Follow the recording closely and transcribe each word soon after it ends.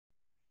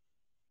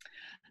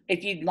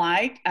If you'd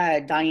like,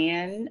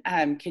 Diane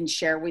can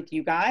share with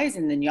you guys,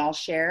 and then y'all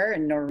share,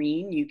 and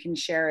Noreen, you can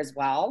share as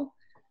well,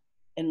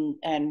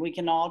 and we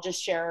can all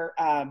just share.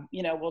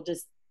 We'll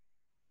just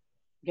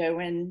go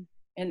in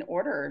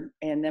order,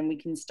 and then we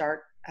can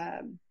start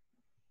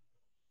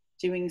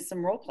doing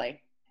some role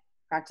play,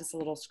 practice a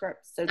little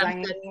script. So, Sounds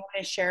Diane, good. you want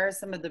to share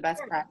some of the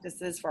best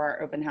practices for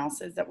our open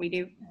houses that we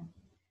do?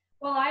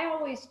 Well, I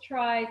always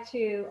try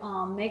to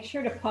make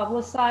sure to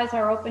publicize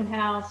our open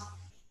house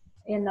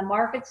in the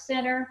market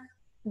center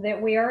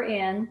that we are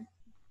in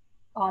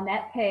on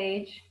that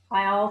page. We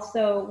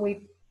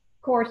of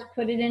course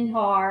put it in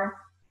HAR.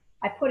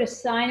 I put a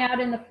sign out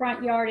in the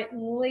front yard at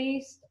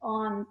least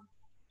on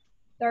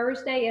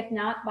Thursday, if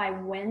not by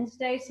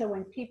Wednesday. So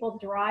when people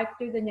drive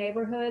through the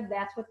neighborhood,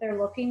 that's what they're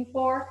looking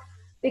for.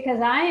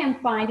 Because I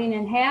am finding,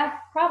 and have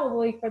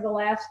probably for the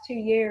last 2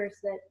 years,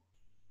 that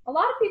a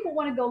lot of people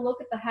want to go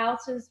look at the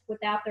houses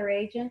without their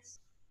agents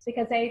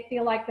because they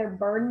feel like they're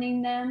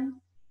burdening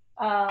them,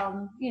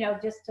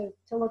 just to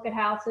look at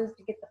houses,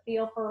 to get the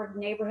feel for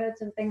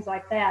neighborhoods and things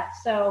like that.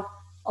 So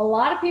a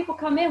lot of people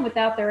come in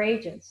without their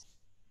agents.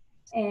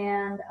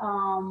 And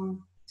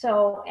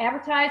so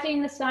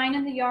advertising the sign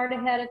in the yard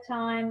ahead of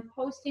time,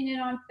 posting it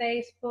on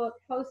Facebook,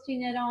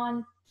 posting it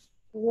on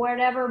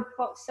whatever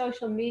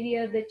social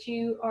media that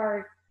you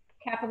are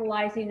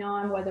capitalizing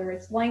on, whether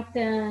it's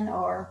LinkedIn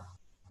or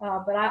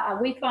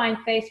we find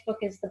Facebook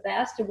is the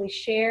best, and we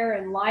share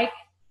and like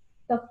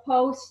the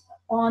posts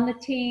on the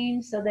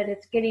team so that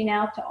it's getting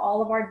out to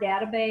all of our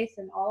database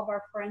and all of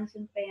our friends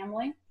and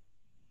family.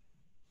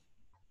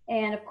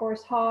 And of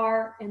course,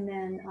 HAR, and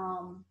then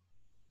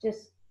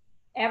just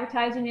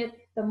advertising it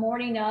the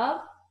morning of,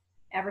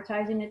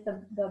 advertising it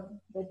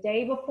the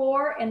day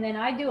before, and then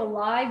I do a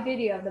live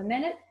video. The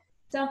minute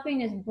something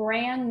is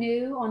brand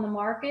new on the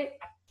market,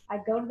 I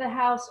go to the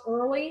house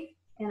early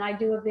and I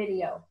do a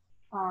video.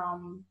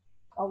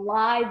 A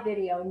live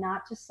video,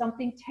 not just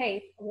something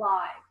taped,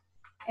 live,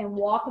 and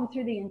walk them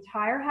through the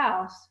entire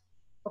house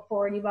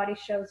before anybody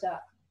shows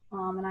up.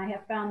 And I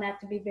have found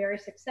that to be very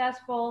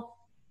successful.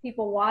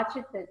 People watch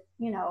it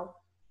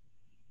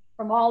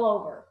from all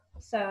over.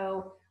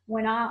 So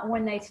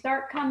when they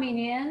start coming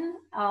in,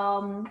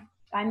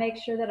 I make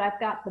sure that I've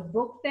got the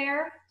book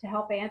there to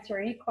help answer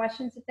any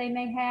questions that they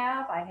may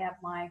have. I have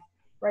my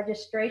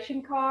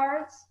registration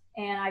cards,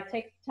 and I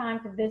take the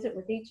time to visit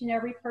with each and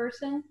every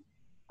person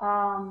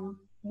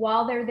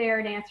while they're there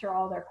and answer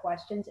all their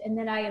questions. And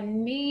then I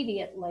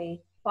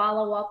immediately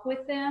follow up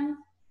with them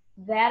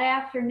that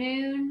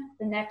afternoon,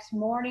 the next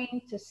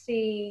morning, to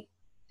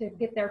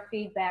get their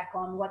feedback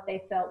on what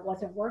they felt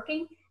wasn't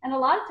working. And a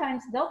lot of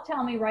times they'll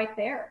tell me right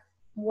there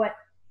what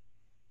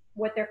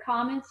their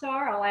comments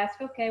are. I'll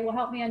ask, okay, well,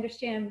 help me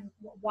understand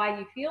why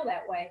you feel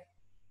that way.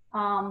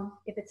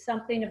 If it's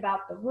something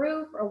about the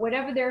roof or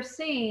whatever they're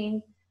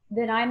seeing,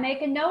 then I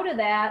make a note of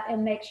that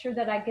and make sure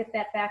that I get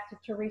that back to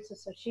Teresa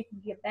so she can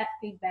give that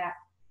feedback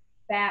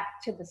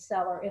back to the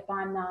seller if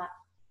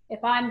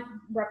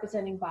I'm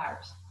representing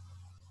buyers.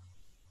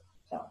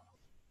 So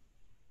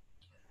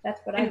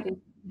that's what I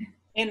do.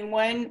 And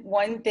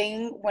one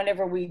thing,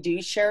 whenever we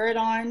do share it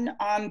on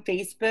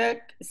Facebook,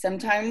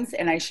 sometimes,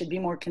 and I should be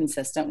more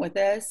consistent with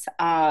this,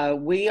 I've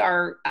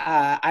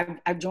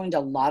joined a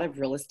lot of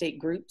real estate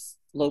groups,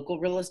 local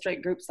real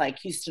estate groups like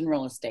Houston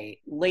Real Estate,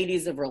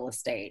 Ladies of Real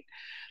Estate,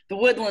 the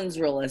Woodlands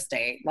Real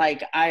Estate.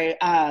 Like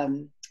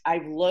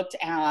I've looked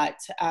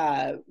at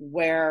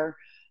where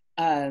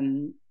a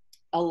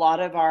lot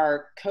of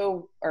our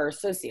or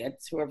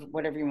associates, whoever,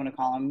 whatever you want to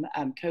call them,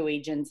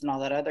 co-agents and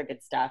all that other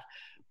good stuff,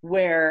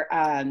 where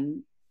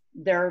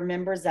they're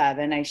members of,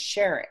 and I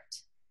share it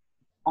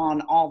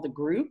on all the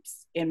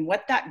groups. And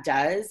what that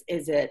does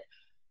is it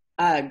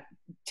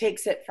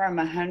takes it from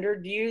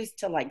 100 views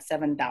to like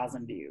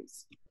 7,000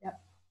 views. Yep.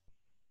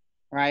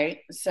 Right?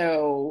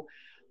 So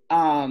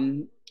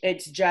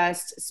it's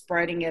just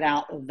spreading it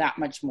out that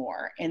much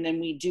more. And then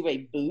we do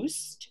a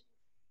boost.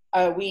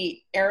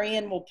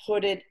 Arian will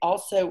put it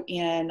also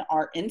in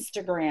our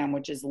Instagram,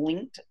 which is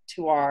linked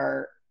to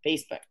our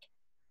Facebook.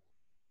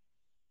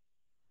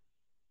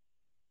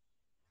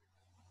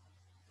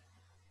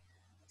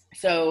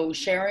 So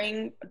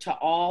sharing to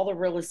all the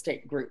real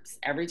estate groups,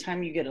 every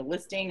time you get a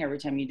listing, every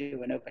time you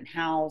do an open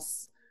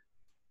house,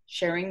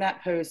 sharing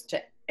that post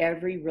to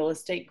every real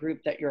estate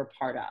group that you're a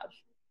part of.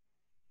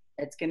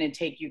 It's going to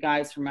take you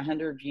guys from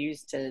 100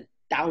 views to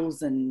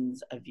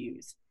thousands of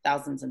views,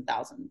 thousands and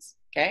thousands.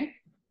 Okay.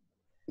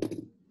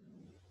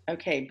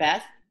 Okay,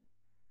 Beth,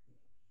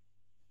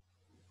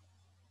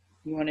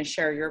 you want to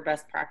share your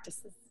best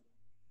practices?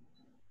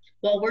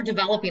 Well, we're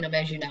developing them,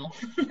 as you know.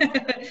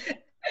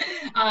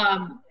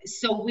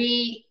 So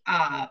we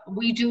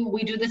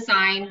do the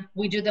sign,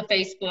 we do the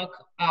Facebook,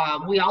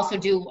 we also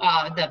do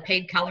the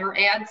paid Keller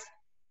ads,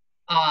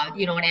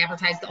 and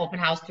advertise the open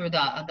house through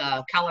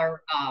the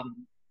Keller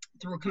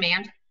through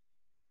Command,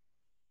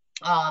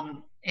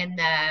 and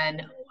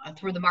then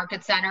through the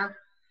Market Center.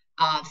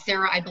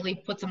 Sarah, I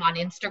believe, puts them on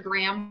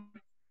Instagram.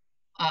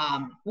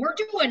 We're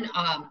doing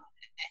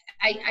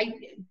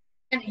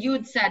And you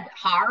had said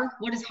HAR.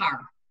 What is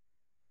HAR?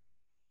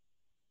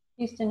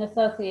 Houston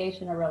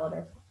Association of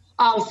Realtors.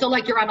 Oh, so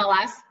like your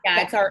MLS?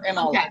 Yeah, it's our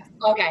MLS. Okay.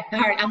 Okay.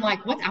 All right. I'm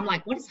like, what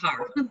is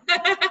HAR?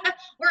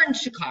 We're in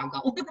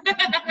Chicago.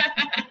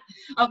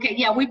 Okay.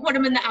 Yeah, we put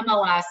them in the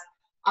MLS.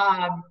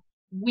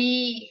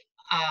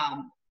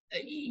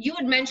 You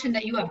had mentioned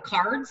that you have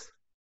cards.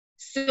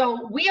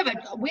 So we have a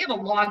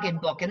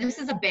login book, and this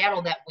is a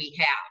battle that we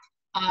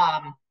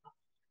have.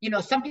 You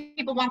know, some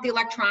people want the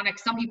electronic,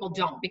 some people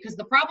don't, because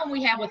the problem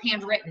we have with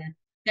handwritten,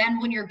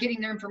 then when you're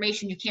getting their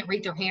information, you can't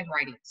read their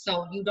handwriting.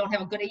 So you don't have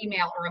a good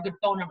email or a good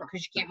phone number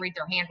because you can't read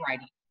their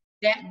handwriting.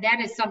 That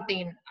is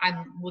something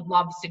I would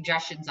love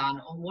suggestions on.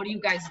 What do you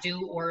guys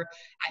do? Or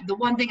the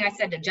one thing I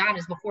said to John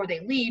is before they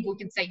leave, we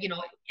can say, you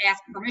know,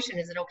 ask permission.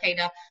 Is it okay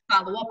to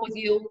follow up with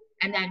you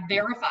and then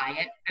verify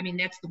it? I mean,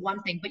 that's the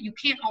one thing, but you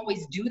can't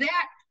always do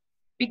that,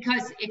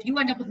 because if you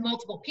end up with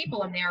multiple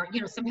people in there, you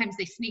know, sometimes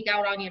they sneak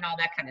out on you and all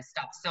that kind of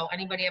stuff. So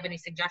anybody have any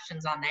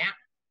suggestions on that?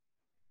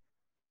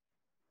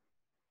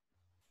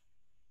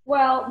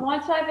 Well,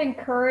 once I've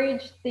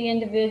encouraged the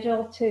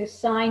individual to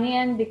sign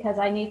in, because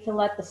I need to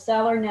let the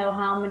seller know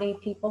how many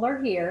people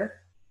are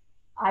here,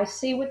 I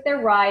see what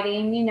they're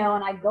writing, you know,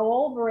 and I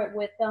go over it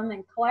with them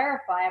and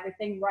clarify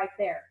everything right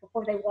there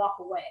before they walk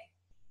away.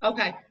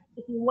 Okay.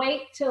 If you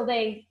wait till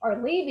they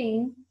are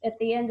leaving at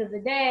the end of the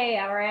day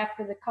or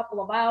after the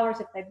couple of hours,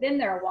 if they've been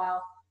there a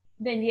while,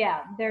 then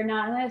yeah, they're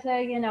not going to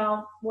say, you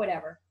know,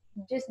 whatever.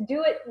 Just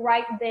do it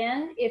right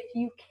then if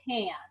you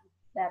can.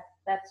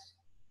 That's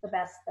the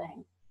best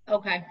thing.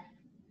 Okay.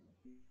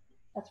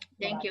 That's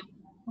Thank you.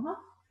 Uh-huh.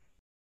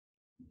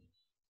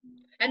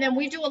 And then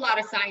we do a lot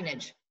of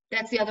signage.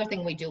 That's the other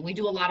thing we do. We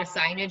do a lot of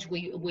signage.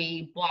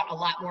 We bought a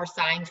lot more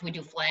signs. We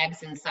do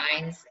flags and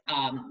signs.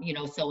 You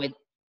know, so it,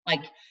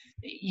 like,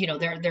 you know,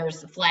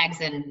 there's flags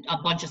and a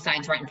bunch of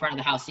signs right in front of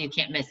the house, so you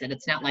can't miss it.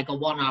 It's not like a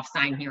one-off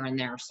sign here and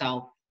there.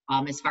 So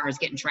as far as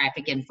getting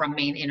traffic in from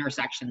main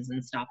intersections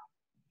and stuff.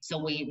 So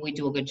we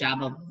do a good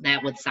job of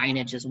that with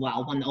signage as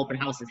well when the open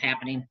house is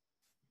happening.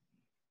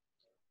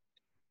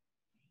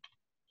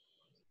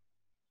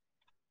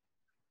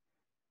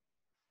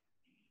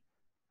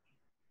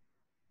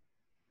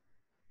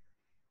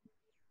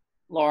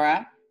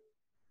 Laura?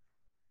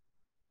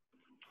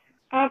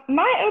 I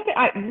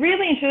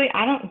really and truly,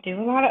 I don't do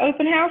a lot of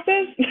open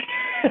houses.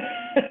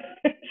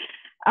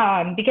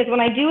 Because when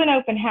I do an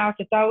open house,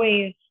 it's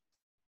always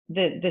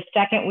the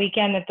second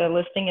weekend that the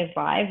listing is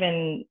live.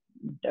 And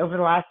over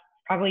the last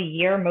probably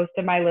year, most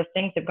of my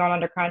listings have gone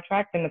under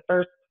contract in the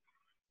first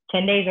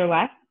 10 days or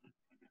less.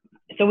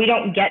 So we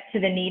don't get to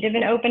the need of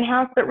an open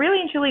house, but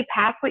really and truly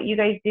past what you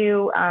guys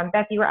do.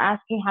 Beth, you were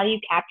asking, how do you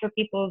capture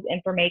people's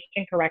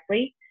information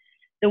correctly?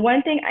 The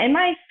one thing in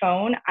my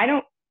phone, I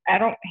don't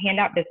hand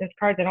out business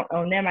cards. I don't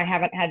own them. I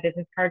haven't had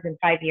business cards in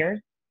 5 years.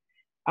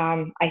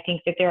 I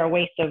think that they're a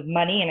waste of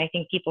money, and I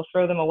think people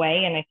throw them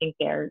away, and I think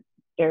they're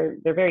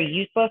very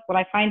useless. What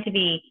I find to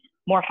be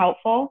more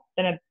helpful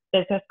than a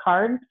business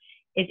card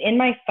is in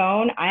my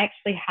phone, I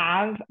actually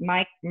have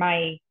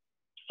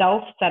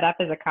myself set up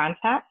as a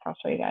contact. I'll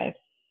show you guys.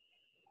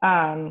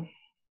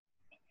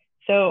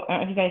 So I don't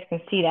know if you guys can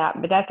see that,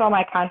 but that's all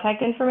my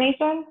contact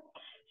information.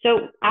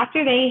 So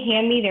after they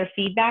hand me their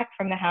feedback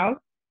from the house,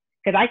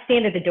 because I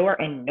stand at the door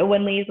and no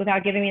one leaves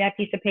without giving me that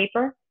piece of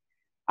paper,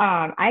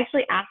 I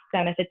actually ask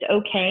them if it's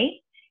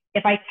okay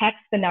if I text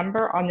the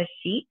number on the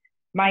sheet,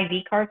 my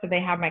V card, so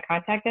they have my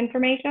contact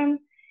information.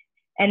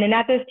 And then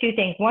that does two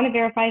things. One, it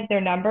verifies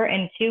their number,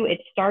 and two, it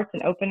starts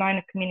an open line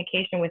of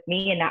communication with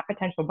me and that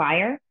potential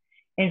buyer.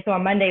 And so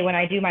on Monday, when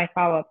I do my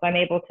follow-ups, I'm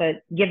able to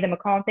give them a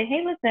call and say,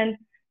 hey, listen,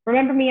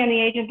 remember me, I'm the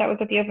agent that was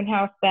at the open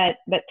house that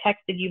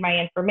texted you my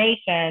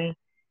information.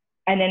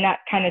 And then that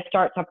kind of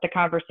starts up the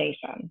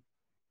conversation.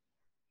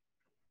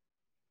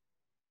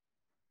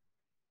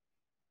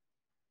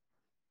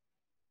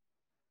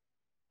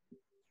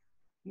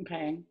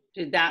 Okay.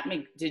 Does that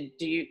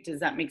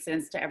make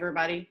sense to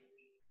everybody?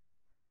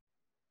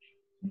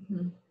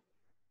 Mm-hmm.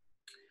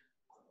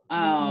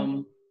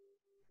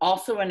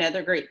 Also,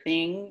 another great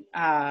thing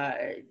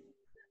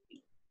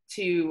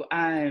to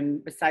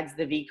besides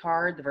the V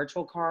card, the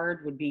virtual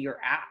card, would be your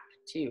app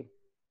too.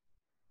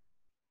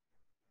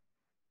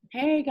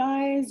 Hey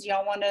guys,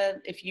 y'all want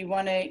to, if you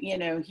want to, you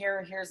know,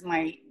 here's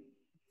my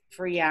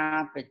free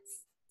app. It's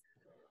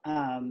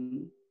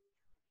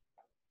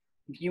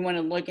if you want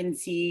to look and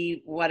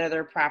see what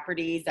other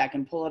properties, I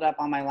can pull it up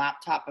on my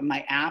laptop and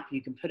my app.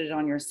 You can put it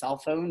on your cell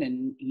phone,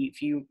 and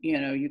if you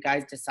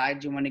guys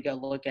decide you want to go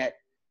look at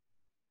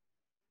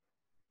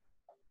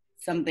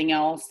something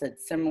else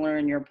that's similar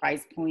in your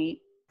price point,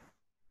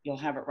 you'll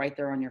have it right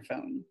there on your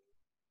phone.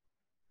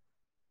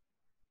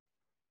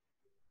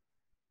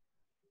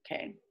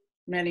 Okay.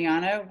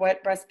 Mariana,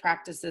 what best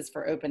practices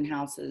for open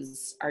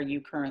houses are you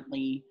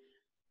currently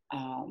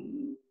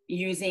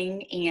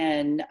using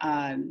and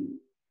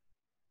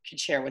could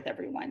share with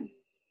everyone?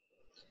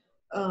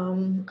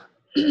 I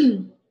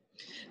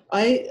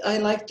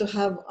like to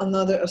have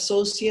another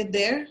associate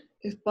there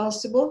if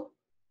possible,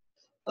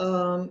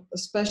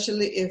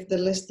 especially if the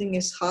listing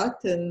is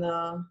hot and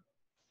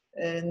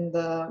and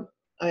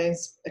I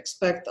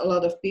expect a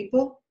lot of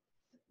people,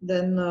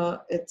 then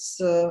it's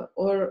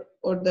or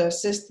the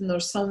assistant or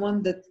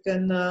someone that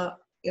can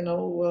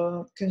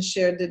can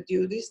share the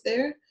duties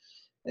there.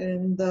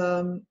 And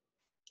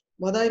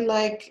what I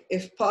like,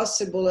 if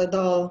possible at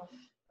all,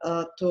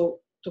 to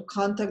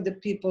contact the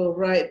people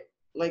right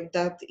like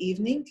that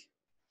evening,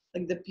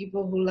 like the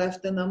people who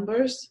left the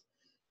numbers,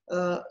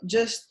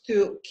 just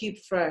to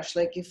keep fresh.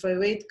 Like if I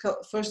wait,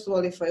 first of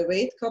all, if I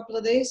wait a couple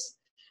of days,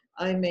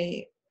 I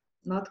may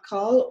not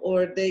call,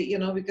 or they,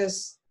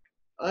 because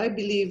I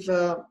believe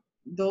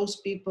those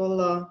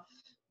people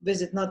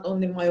visit not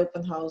only my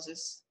open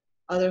houses,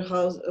 other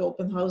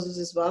open houses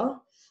as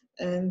well.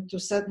 And to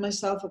set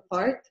myself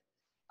apart,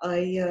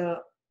 I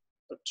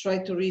try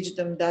to reach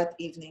them that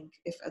evening,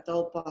 if at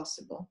all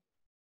possible.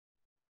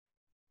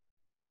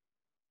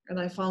 And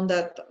I found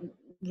that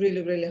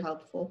really, really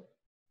helpful.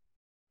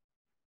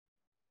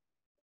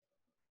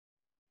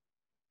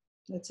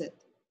 That's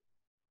it.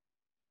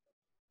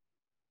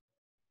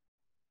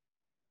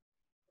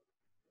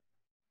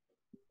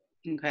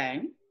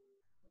 Okay.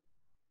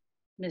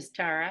 Ms.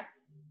 Tara?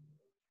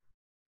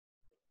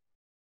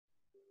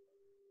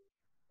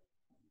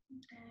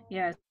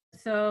 Yeah,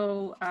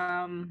 so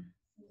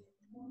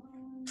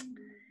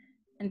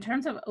in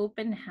terms of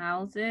open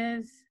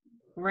houses,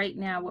 right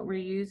now what we're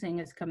using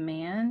is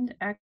Command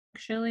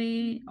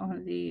actually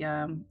on the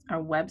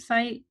our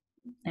website,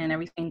 and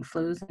everything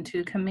flows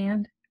into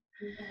Command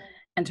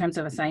in terms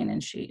of a sign-in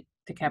sheet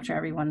to capture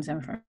everyone's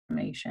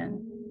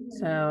information.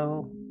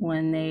 So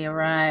when they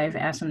arrive,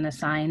 ask them to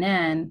sign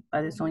in,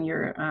 but it's on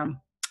your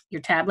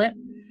tablet.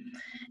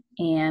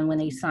 And when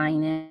they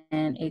sign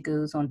in, it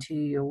goes onto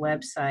your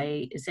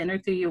website. It's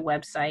entered through your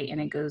website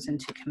and it goes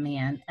into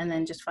Command, and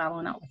then just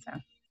following up with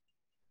them.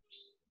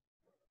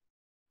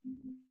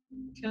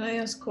 Can I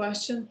ask a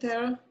question,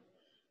 Tara?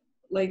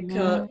 Like,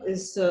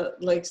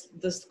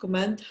 does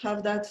Command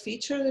have that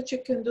feature that you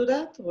can do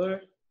that,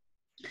 or?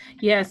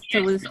 Yes,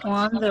 so it's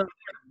on the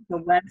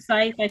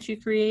website that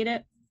you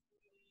created,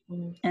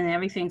 Mm. and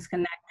everything's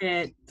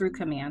connected through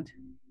Command.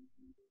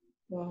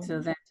 Wow. So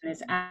then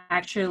it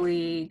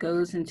actually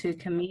goes into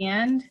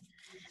Command,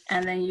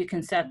 and then you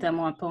can set them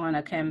up on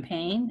a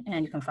campaign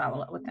and you can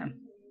follow up with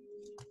them.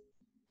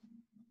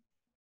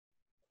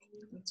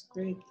 That's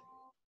great.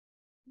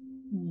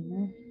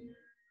 Mm-hmm.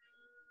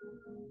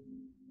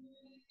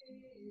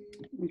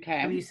 Okay.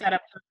 Have you set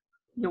up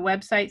your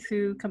website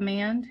through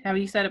Command? Have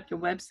you set up your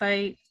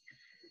website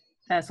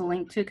that's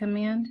linked to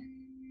Command?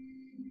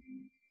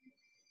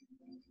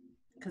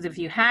 Because if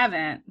you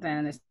haven't,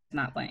 then it's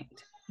not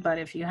linked. But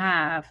if you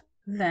have,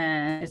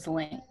 then it's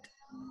linked.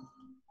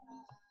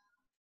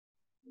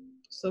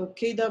 So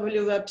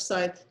KW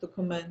website to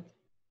Command.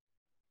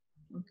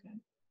 Okay.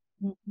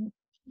 Mm-hmm.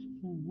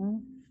 Mm-hmm.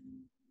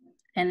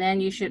 And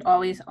then you should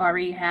always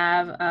already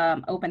have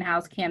open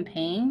house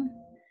campaign,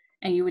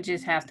 and you would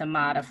just have to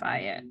modify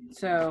it.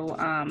 So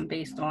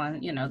based on,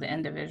 the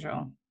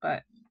individual,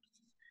 but,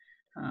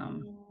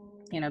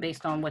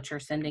 based on what you're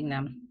sending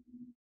them.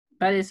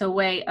 But it's a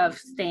way of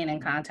staying in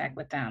contact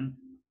with them.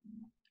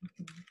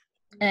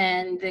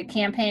 And the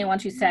campaign,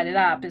 once you set it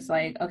up, is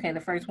like, okay, the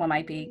first one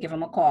might be give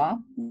them a call.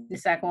 The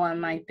second one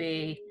might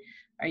be,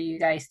 are you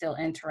guys still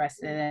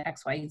interested in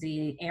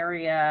XYZ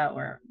area?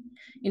 Or,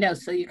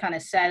 so you kind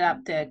of set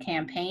up the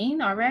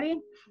campaign already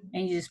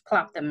and you just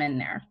plop them in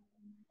there.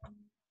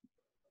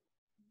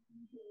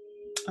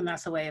 And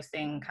that's a way of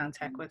staying in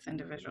contact with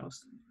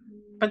individuals.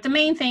 But the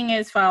main thing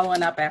is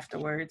following up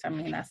afterwards. I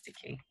mean, that's the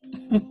key.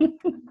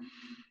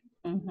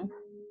 Mm-hmm.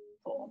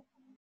 Cool.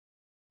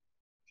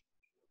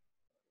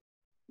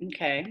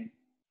 Okay.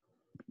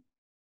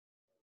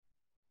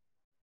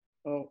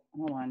 Oh,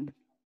 hold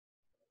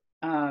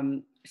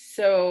on.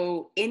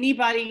 So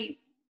anything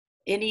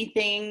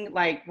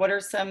like, what are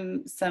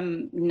some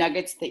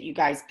nuggets that you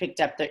guys picked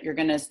up that you're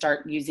going to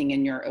start using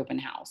in your open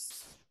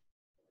house?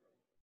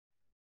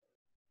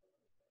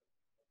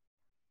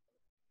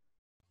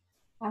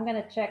 I'm going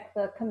to check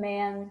the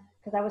Command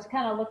because I was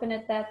kind of looking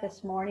at that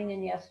this morning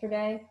and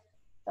yesterday.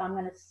 So I'm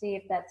going to see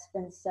if that's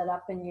been set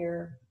up in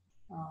your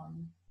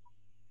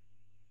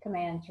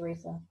Command,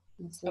 Teresa,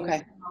 and see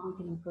Okay. how we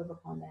can improve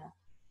upon that.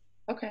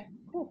 Okay,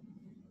 cool.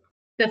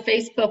 The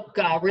Facebook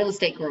real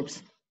estate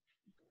groups.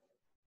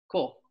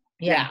 Cool.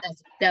 Yeah,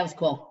 that was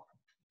cool.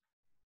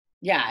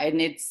 Yeah, and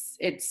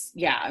it's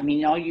yeah, I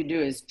mean, all you do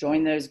is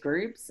join those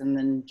groups and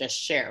then just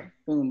share.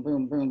 Boom,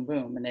 boom, boom,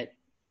 boom, and it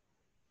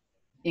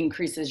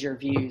increases your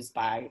views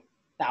by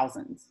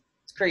thousands.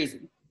 It's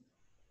crazy.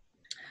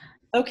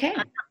 Okay.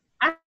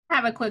 I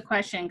have a quick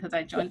question because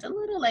I joined a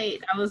little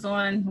late. I was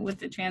on with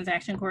the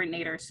transaction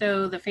coordinator.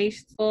 So the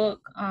Facebook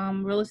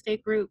real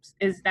estate groups,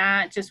 is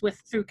that just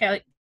through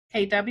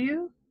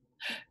KW?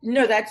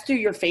 No, that's through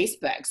your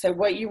Facebook. So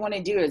what you want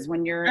to do is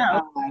when you're,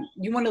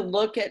 you want to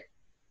look at,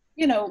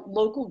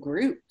 local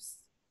groups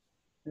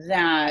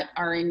that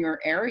are in your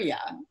area.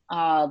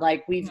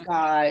 Like we've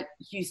got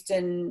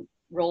Houston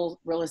real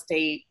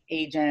estate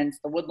agents,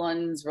 the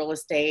Woodlands real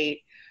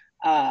estate.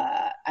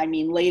 I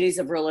mean, Ladies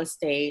of Real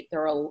Estate.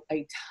 There are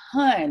a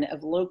ton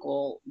of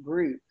local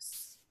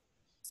groups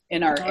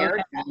in our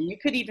area. You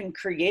could even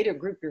create a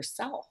group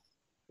yourself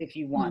if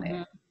you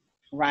wanted,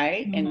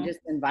 right? And just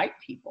invite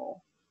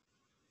people.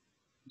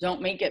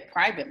 Don't make it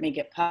private, make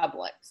it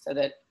public so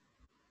that,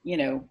 you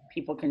know,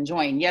 people can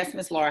join. Yes,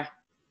 Miss Laura.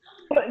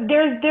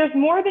 There's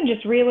more than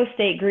just real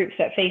estate groups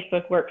that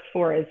Facebook works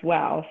for as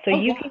well. So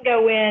you can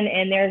go in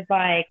and there's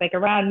like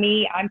around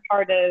me, I'm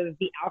part of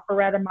the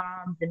Alpharetta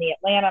Moms and the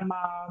Atlanta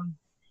Moms,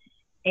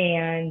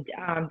 and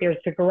there's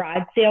the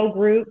garage sale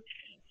group.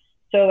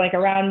 So like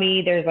around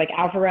me, there's like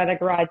Alpharetta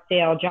Garage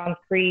Sale, Johns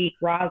Creek,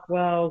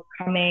 Roswell,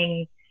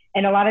 Cumming,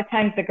 and a lot of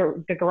times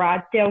the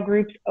garage sale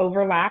groups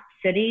overlap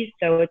cities,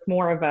 so it's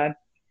more of a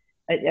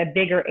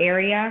bigger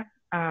area.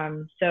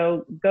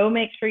 So go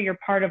make sure you're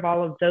part of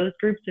all of those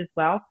groups as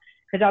well.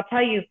 Because I'll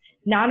tell you,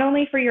 not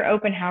only for your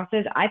open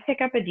houses, I pick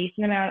up a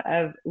decent amount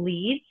of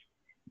leads,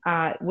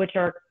 which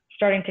are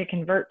starting to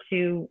convert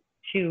to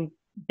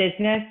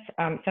business,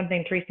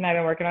 something Teresa and I have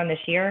been working on this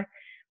year.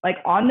 Like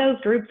on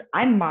those groups,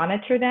 I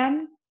monitor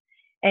them.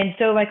 And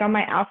so like on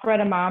my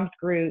Alpharetta Moms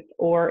group,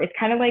 or it's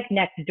kind of like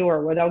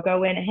Nextdoor where they'll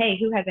go in, hey,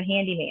 who has a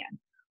handyman?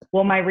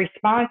 Well, my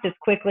response is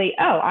quickly,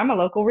 oh, I'm a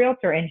local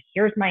realtor and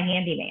here's my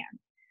handyman.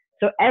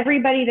 So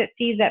everybody that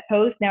sees that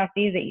post now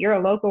sees that you're a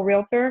local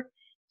realtor,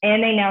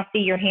 and they now see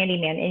your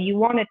handyman. And you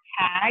want to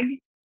tag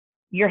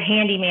your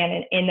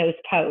handyman in those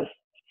posts,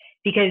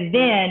 because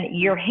then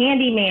your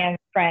handyman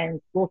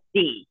friends will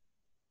see,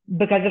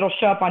 because it'll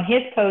show up on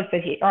his post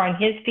or on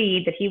his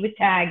feed that he was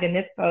tagged in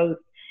this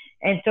post.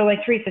 And so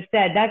like Teresa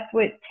said, that's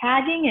what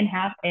tagging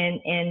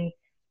and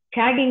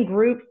tagging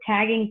groups,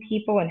 tagging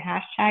people and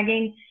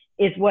hashtagging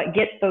is what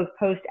gets those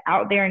posts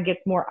out there and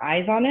gets more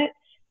eyes on it.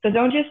 So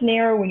don't just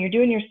narrow, when you're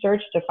doing your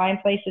search to find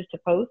places to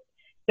post,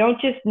 don't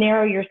just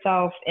narrow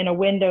yourself in a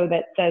window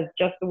that says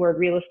just the word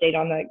real estate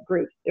on the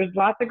groups. There's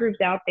lots of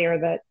groups out there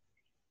that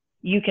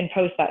you can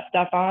post that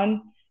stuff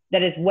on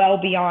that is well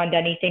beyond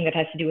anything that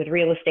has to do with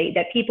real estate,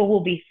 that people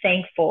will be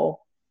thankful.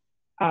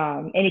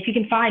 And if you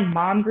can find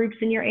mom groups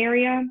in your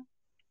area,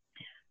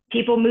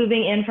 people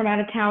moving in from out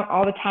of town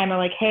all the time are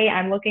like, hey,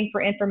 I'm looking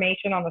for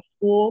information on the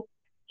school.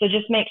 So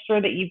just make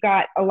sure that you've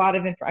got a lot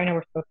of I know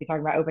we're supposed to be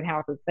talking about open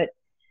houses, but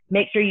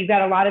make sure you've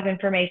got a lot of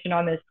information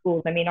on those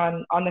schools. I mean,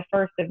 on the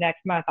 1st of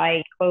next month,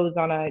 I close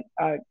on a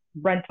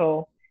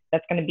rental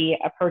that's going to be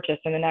a purchase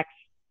in the next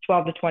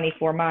 12 to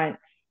 24 months,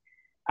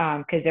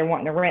 because they're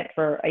wanting to rent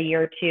for a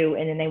year or two,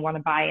 and then they want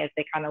to buy as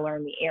they kind of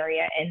learn the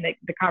area. And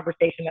the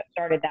conversation that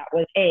started that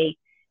was, hey,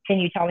 can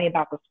you tell me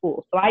about the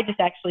school? So I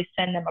just actually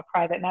send them a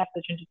private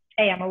message and just,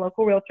 hey, I'm a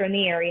local realtor in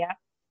the area.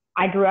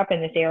 I grew up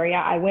in this area.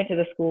 I went to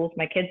the schools.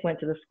 My kids went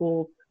to the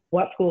schools.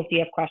 What schools do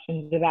you have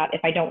questions about?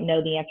 If I don't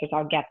know the answers,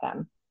 I'll get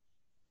them.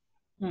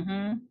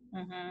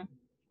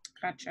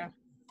 Gotcha.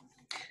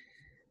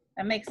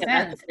 That makes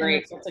Yeah, sense.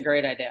 That's a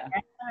great idea.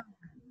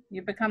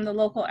 You become the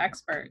local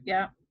expert.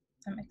 Yeah,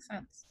 that makes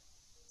sense.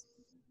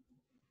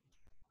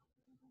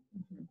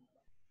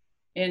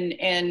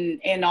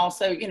 And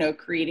also, you know,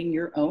 creating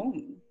your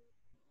own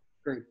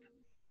group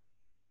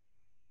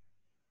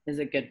is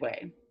a good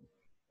way.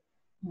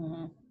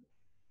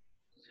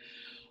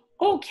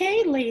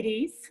 Okay,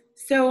 ladies.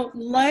 So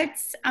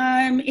let's,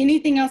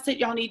 anything else that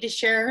y'all need to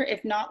share?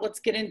 If not, let's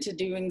get into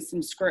doing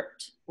some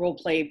script role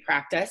play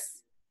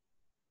practice.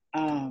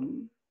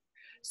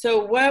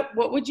 So what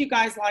would you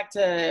guys like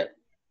to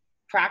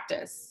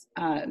practice?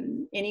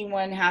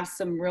 Anyone have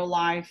some real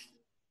life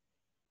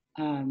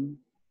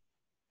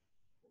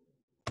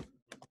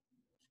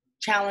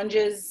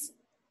challenges?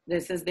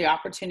 This is the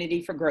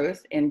opportunity for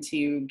growth and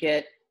to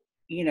get,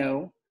 you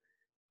know,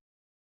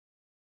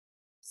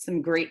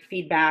 some great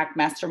feedback,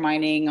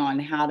 masterminding on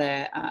how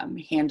to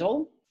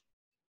handle.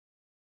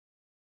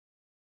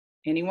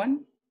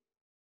 Anyone?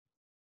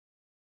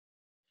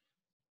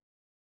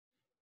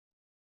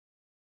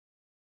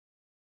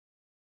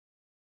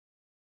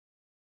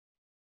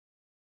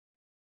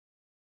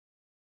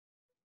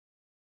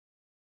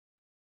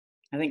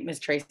 I think Miss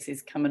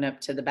Tracy's coming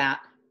up to the bat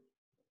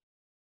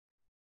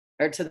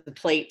or to the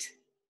plate.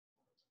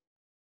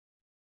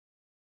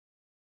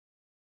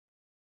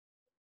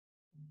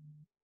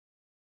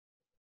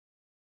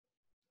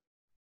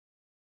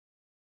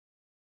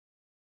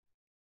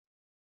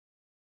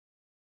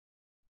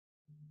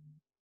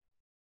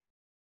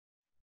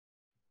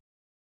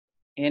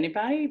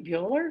 Anybody?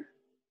 Bueller?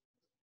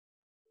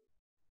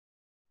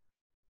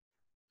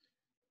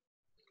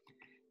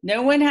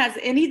 No one has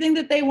anything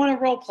that they want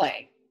to role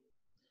play.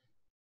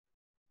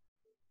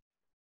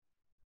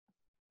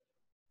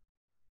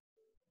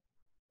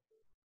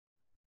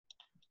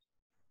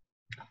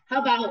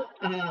 How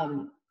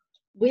about,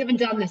 we haven't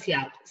done this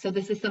yet. So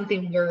this is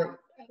something where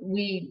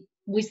we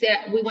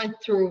went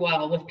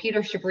through with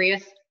Peter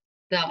Shabrius,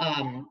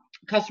 the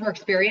customer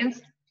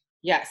experience.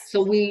 Yes.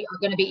 So we are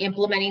going to be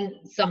implementing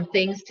some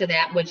things to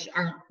that which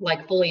aren't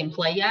like fully in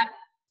play yet.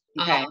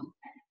 Okay.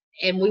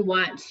 And we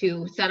want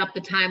to set up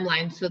the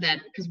timeline so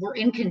that, because we're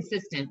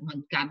inconsistent,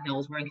 God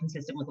knows we're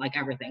inconsistent with like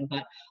everything,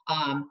 but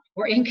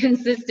we're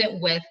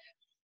inconsistent with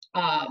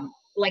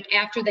like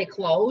after they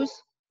close,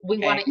 we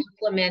Okay. want to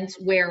implement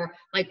where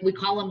like we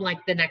call them like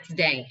the next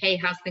day. Hey,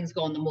 how's things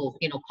going to move?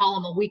 You know, call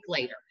them a week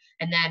later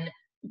and then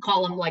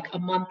call them like a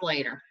month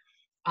later.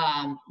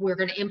 We're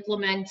going to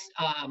implement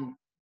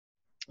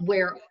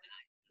where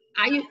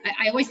I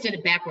always did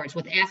it backwards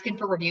with asking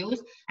for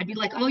reviews. I'd be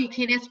like, oh, you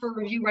can't ask for a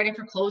review right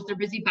after close. They're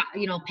busy,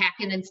 you know,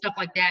 packing and stuff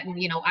like that. And,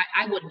 you know,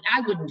 I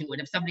wouldn't do it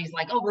if somebody's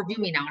like, oh, review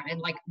me now.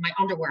 And like my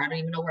underwear, I don't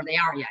even know where they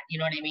are yet. You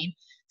know what I mean?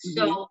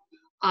 So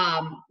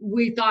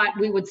we thought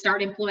we would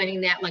start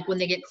implementing that like when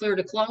they get clear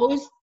to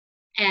close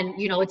and,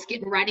 you know, it's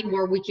getting ready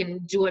where we can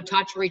do a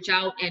touch, reach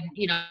out and,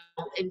 you know,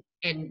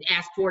 and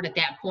ask for it at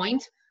that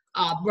point,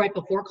 right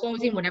before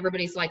closing when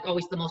everybody's like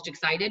always the most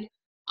excited.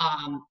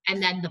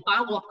 And then the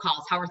follow-up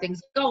calls, how are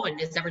things going?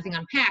 Is everything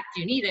unpacked?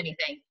 Do you need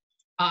anything?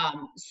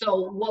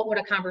 So what would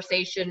a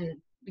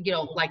conversation, you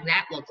know, like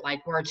that look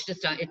like where it's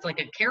just it's like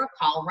a care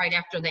call right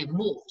after they've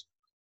moved?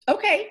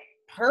 Okay,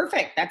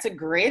 perfect. That's a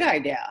great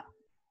idea.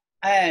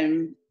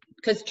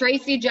 Because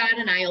Tracy, John,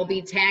 and I will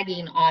be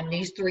tagging on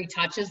these 3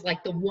 touches,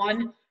 like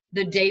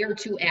the day or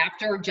 2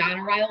 after John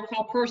or I will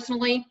call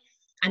personally,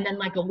 and then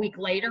like a week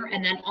later,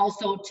 and then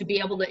also to be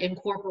able to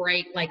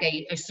incorporate like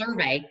a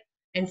survey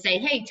and say,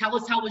 hey, tell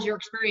us how was your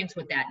experience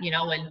with that, you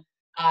know, and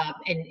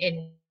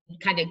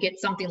kind of get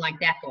something like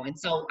that going.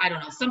 So I don't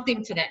know,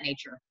 something to that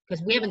nature,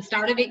 because we haven't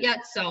started it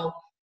yet. So,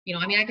 you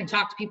know, I mean, I can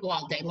talk to people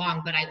all day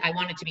long, but I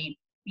want it to be,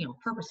 you know,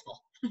 purposeful.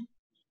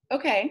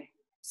 Okay.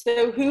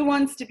 So who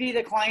wants to be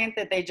the client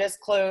that they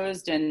just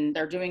closed and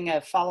they're doing a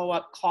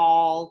follow-up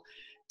call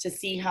to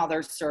see how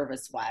their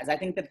service was? I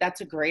think that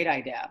that's a great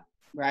idea,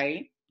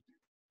 right?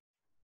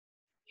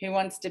 Who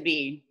wants to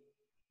be?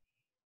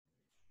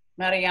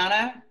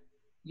 Mariana?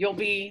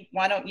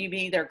 Why don't you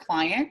be their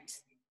client?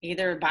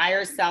 Either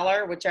buyer,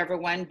 seller, whichever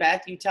one.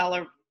 Beth, you tell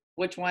her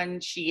which one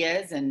she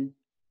is and.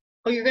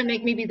 Oh, you're gonna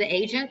make me be the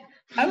agent?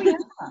 Oh yeah.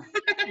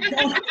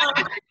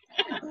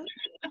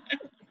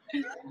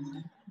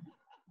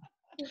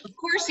 Of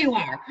course you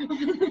are.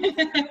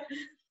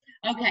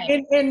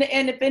 Okay.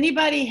 And if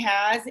anybody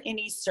has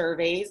any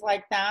surveys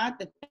like that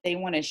they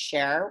want to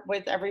share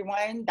with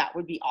everyone, that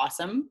would be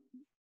awesome.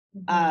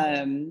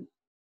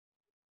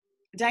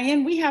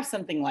 Diane, we have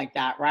something like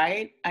that,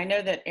 right? I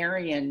know that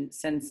Arian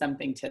sends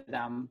something to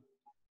them.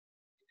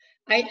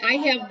 I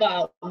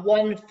have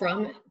one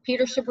from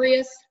Peter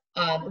Sabrius.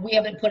 We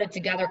haven't put it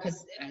together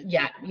because,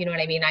 yeah, you know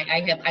what I mean?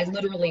 I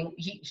literally,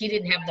 he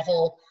didn't have the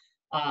whole,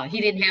 he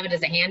didn't have it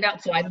as a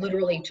handout. So I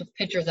literally took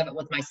pictures of it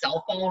with my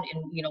cell phone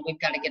and, you know, we've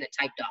got to get it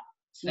typed up.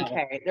 So.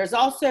 Okay. There's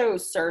also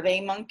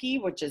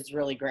SurveyMonkey, which is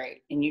really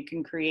great. And you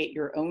can create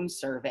your own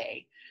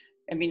survey.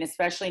 I mean,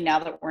 especially now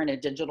that we're in a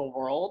digital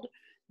world,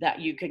 that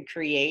you could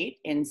create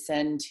and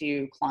send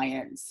to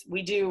clients.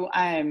 We do,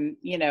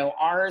 you know,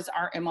 our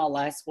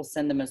MLS will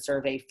send them a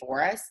survey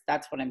for us.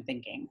 That's what I'm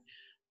thinking.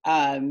 But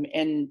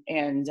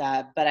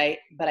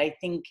I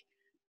think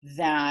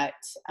that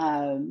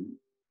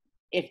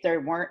if they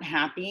weren't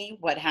happy,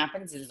 what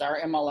happens is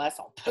our MLS,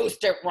 I'll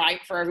post it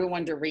right for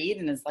everyone to read,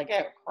 and it's like,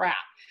 oh crap.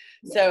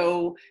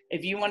 So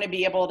if you want to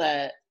be able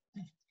to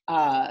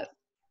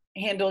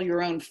handle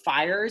your own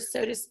fires,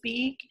 so to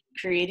speak,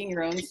 creating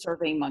your own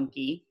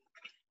SurveyMonkey,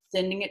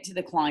 sending it to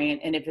the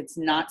client, and if it's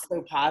not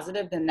so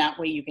positive, then that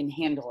way you can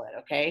handle it.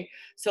 Okay,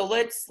 so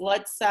let's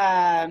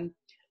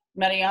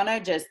Mariana,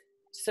 just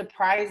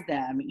surprise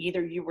them.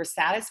 Either you were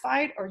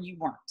satisfied or you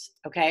weren't.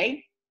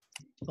 Okay.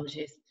 Oh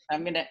jeez.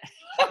 I'm gonna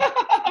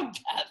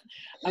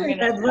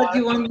what do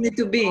you want me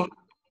to be?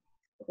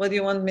 What do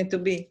you want me to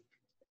be?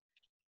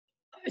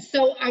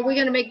 So are we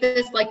going to make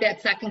this like that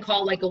second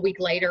call, like a week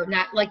later?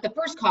 Not like the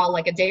first call,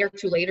 like a day or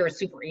 2 later is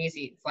super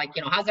easy. It's like,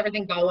 you know, how's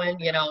everything going?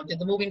 You know, did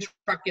the moving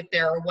truck get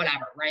there or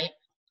whatever, right?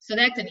 So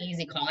that's an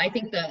easy call. I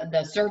think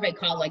the survey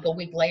call like a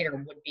week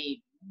later would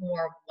be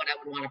more what I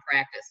would want to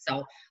practice.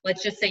 So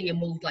let's just say you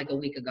moved like a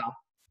week ago.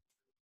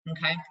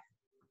 Okay.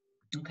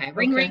 Okay.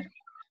 Ring, ring.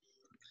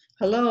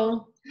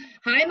 Hello.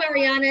 Hi,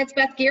 Mariana. It's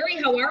Beth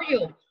Gary. How are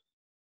you?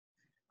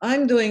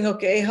 I'm doing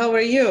okay. How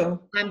are you?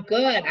 I'm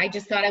good. I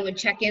just thought I would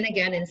check in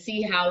again and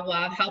see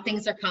how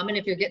things are coming.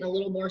 If you're getting a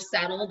little more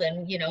settled,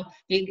 and you know,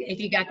 if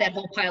you got that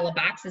whole pile of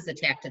boxes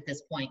attacked at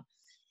this point.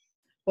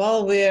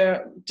 Well,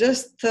 we're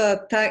just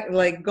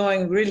like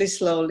going really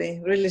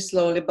slowly.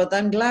 But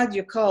I'm glad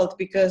you called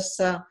because,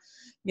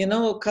 you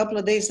know, a couple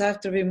of days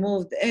after we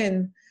moved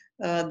in,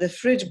 the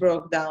fridge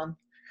broke down.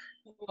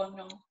 Oh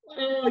no!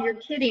 Oh, you're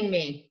kidding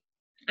me.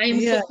 I am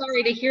so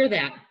sorry to hear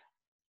that.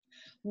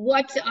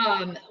 What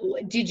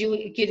did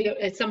you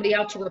get somebody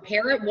out to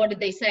repair it? What did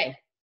they say?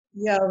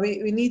 Yeah,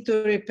 we need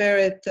to repair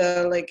it.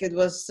 Like it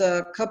was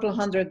a couple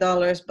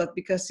 $100, but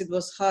because it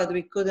was hot,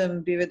 we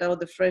couldn't be without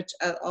the fridge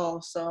at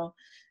all. So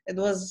it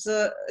was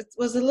a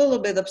little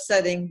bit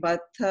upsetting,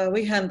 but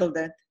we handled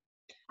it.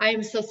 I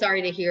am so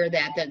sorry to hear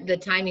that. The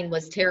timing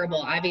was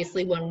terrible.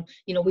 Obviously, when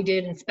you know we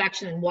did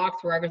inspection and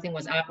walkthrough, everything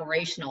was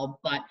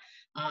operational. But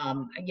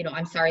you know,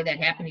 I'm sorry that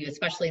happened to you,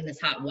 especially in this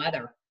hot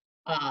weather.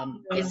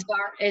 As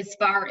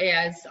far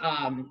as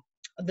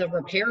the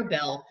repair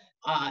bill,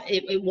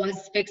 it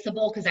was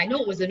fixable? Because I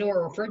know it was a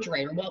newer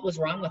refrigerator. What was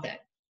wrong with it?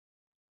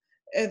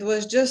 It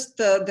was just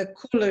the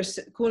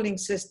cooling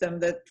system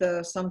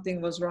that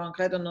something was wrong.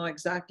 I don't know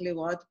exactly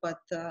what, but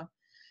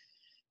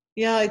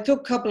yeah, it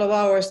took a couple of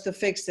hours to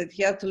fix it.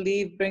 He had to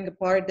leave, bring a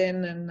part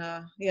in,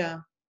 and yeah,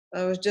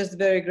 I was just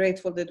very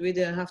grateful that we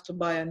didn't have to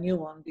buy a new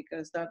one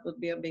because that would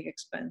be a big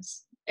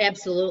expense.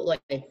 Absolutely,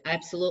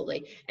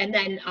 absolutely. And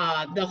then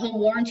the home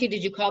warranty,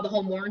 did you call the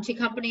home warranty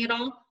company at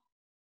all?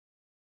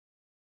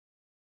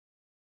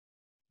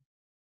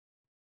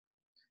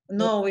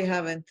 No, we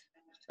haven't.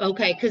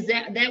 Okay, because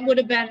that would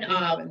have been, We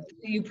haven't.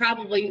 you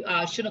probably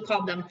should have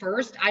called them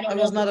first. I I don't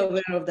know. was not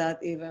aware of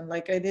that even.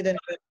 Like I didn't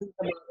even think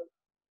about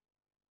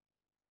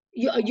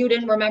it. You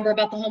didn't remember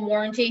about the home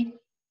warranty?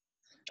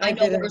 I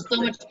know there was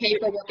so much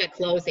paperwork at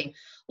closing.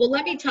 Well,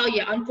 let me tell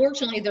you,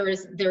 unfortunately,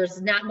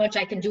 there's not much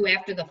I can do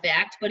after the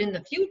fact, but in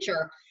the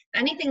future,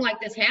 anything like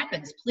this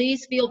happens,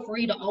 please feel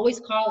free to always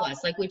call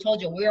us. Like we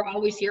told you, we're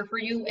always here for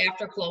you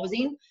after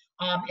closing.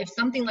 If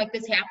something like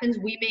this happens,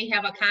 we may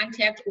have a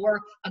contact,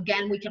 or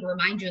again, we can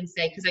remind you and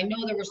say, because I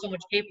know there was so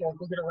much paperwork,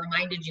 we could have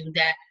reminded you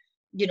that,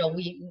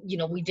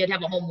 we did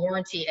have a home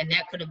warranty and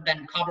that could have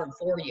been covered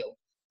for you.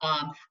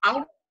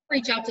 I'll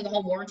reach out to the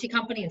home warranty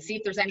company and see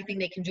if there's anything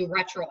they can do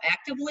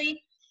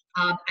retroactively.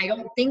 I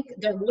don't think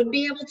there would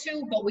be able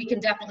to, but we can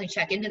definitely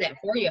check into that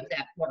for you if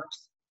that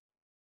works.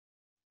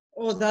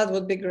 Oh, that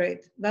would be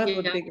great. That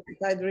would Yeah. be great.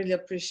 I'd really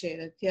appreciate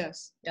it.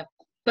 Yes. Yep.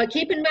 But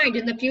keep in mind,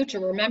 in the future,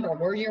 remember,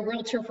 we're your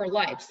realtor for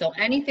life. So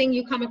anything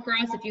you come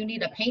across, if you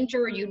need a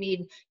painter, you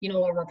need,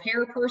 a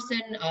repair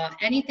person,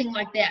 anything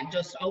like that,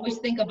 just always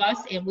think of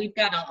us. And we've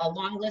got a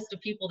long list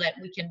of people that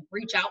we can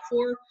reach out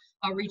to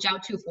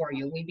for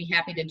you. We'd be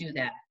happy to do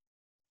that.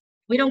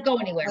 We don't go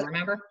anywhere,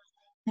 remember?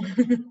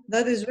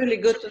 That is really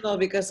good to know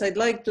because I'd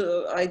like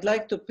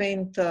to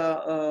paint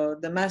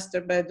the master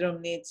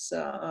bedroom needs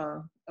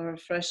a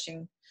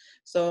refreshing.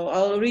 So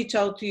I'll reach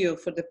out to you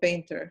for the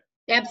painter.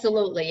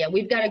 Absolutely. Yeah,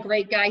 we've got a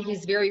great guy.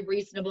 He's very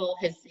reasonable.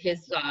 His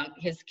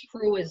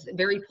crew is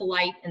very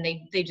polite, and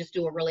they just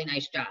do a really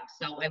nice job.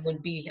 So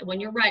when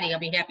you're ready, I'll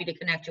be happy to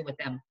connect you with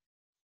them.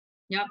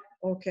 Yep.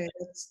 Okay,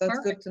 that's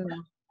good to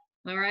know.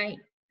 All right.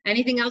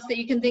 Anything else that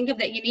you can think of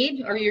that you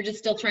need, or you're just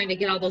still trying to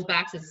get all those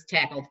boxes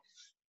tackled?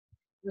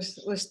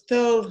 We're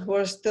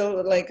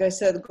still, like I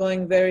said,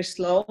 going very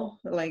slow.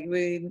 Like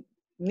we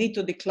need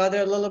to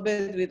declutter a little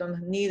bit. We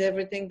don't need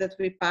everything that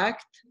we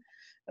packed.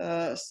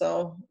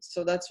 So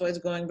that's why it's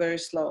going very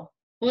slow.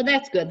 Well,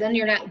 that's good. Then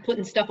you're not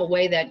putting stuff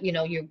away that,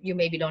 you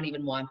maybe don't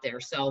even want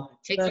there. So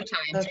take your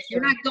time.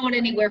 You're not going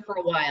anywhere for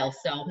a while,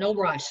 so no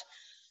rush.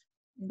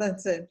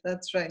 That's it.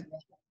 That's right.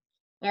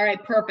 All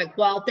right, perfect.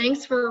 Well,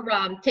 thanks for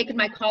taking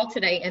my call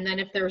today. And then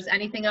if there's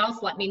anything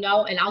else, let me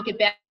know, and I'll get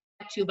back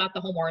to you about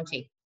the home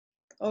warranty.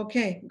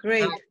 Okay,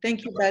 great.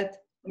 Thank you, Beth.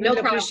 No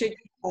problem. Appreciate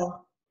your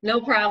call. No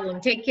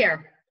problem. Take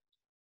care.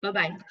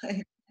 Bye-bye.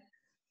 Bye.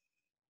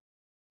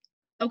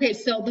 Okay,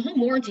 so the home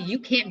warranty, you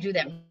can't do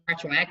that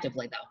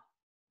retroactively, though.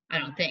 I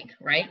don't think,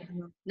 right?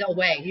 No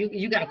way.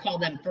 You got to call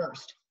them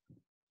first.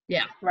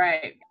 Yeah.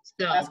 Right.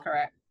 So That's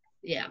correct.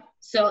 yeah.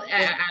 So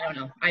I don't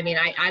know. I mean,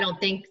 I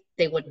don't think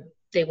they would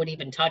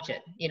even touch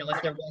it,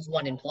 if there was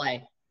one in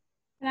play.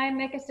 Can I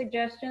make a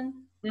suggestion?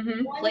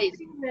 One Please.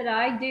 thing that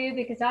I do,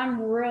 because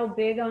I'm real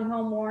big on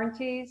home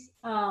warranties,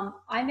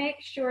 I make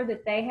sure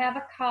that they have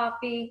a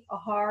copy, a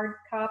hard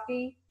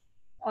copy,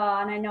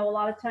 and I know a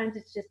lot of times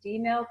it's just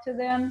emailed to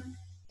them,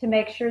 to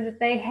make sure that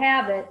they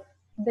have it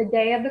the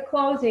day of the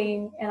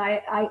closing. And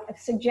I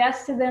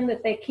suggest to them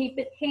that they keep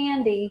it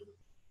handy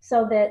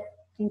so that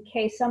in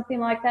case something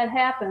like that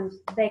happens,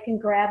 they can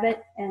grab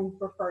it and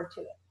refer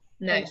to it.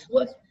 Nice.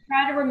 Just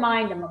try to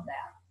remind them of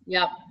that.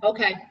 Yep.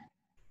 Okay.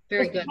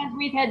 Very good. Because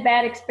we've had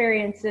bad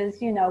experiences,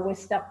 with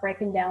stuff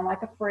breaking down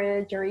like a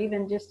fridge or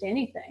even just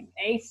anything,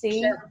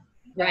 AC. Sure.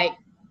 Right.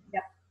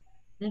 Yep.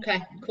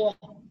 Okay, cool.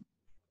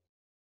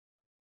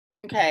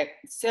 Okay,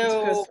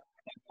 so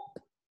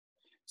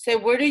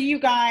where do you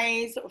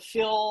guys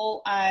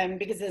feel,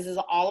 because this is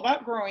all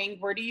about growing,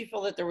 where do you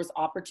feel that there was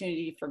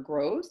opportunity for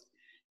growth,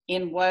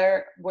 and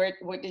what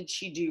did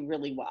she do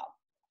really well?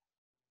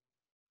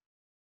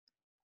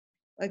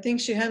 I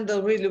think she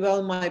handled really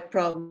well my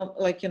problem.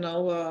 Like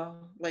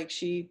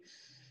she,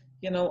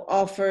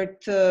 offered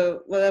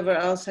whatever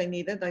else I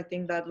needed. I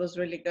think that was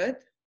really good.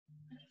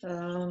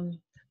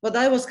 What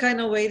I was kind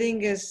of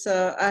waiting is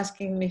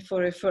asking me for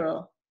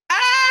referral.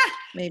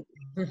 Maybe.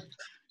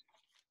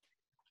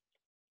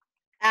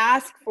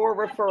 Ask for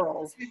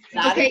referrals.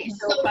 Okay,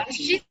 so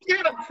she's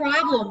got a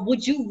problem.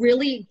 Would you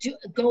really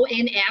go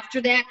in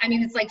after that? I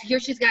mean, it's like here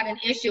she's got an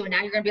issue, and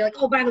now you're gonna be like,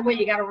 oh, by the way,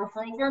 you got a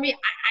referral for me?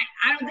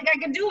 I don't think I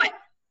can do it.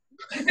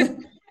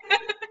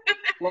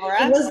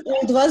 Laura?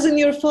 It wasn't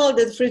your fault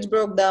that fridge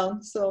broke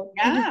down. So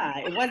yeah,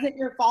 it wasn't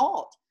your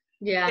fault.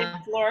 Yeah.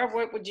 Laura,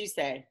 what would you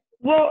say?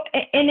 Well,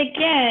 and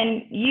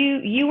again,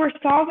 you were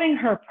solving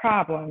her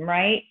problem,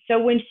 right? So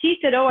when she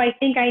said, oh, I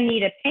think I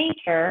need a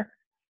painter,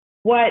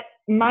 what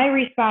my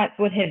response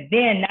would have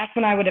been, that's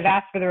when I would have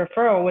asked for the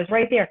referral, was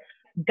right there.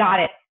 Got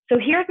it. So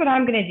here's what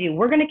I'm going to do.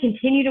 We're going to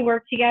continue to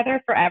work together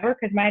forever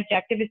because my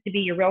objective is to be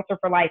your realtor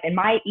for life. And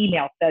my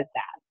email says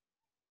that,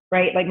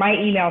 right? Like my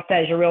email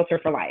says your realtor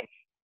for life.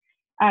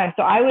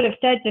 So I would have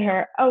said to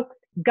her, oh,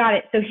 got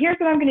it. So here's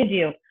what I'm going to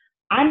do.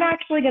 I'm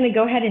actually going to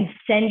go ahead and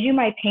send you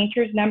my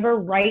painter's number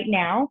right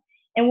now.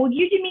 And will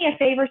you do me a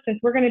favor, since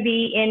we're going to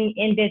be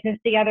in business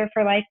together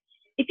for life?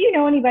 If you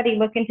know anybody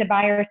looking to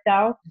buy or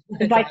sell,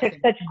 since I took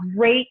such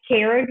great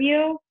care of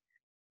you,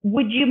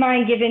 would you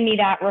mind giving me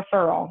that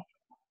referral?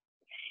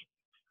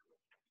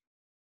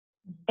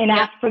 And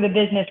ask for the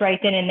business right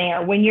then and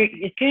there. When you're,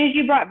 as soon as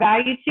you brought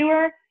value to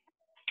her,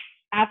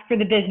 ask for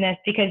the business,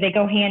 because they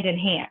go hand in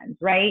hand,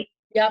 right?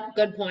 Yep,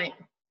 good point.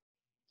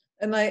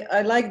 And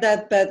I like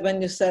that, Pat,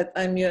 when you said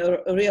I'm your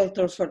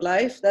realtor for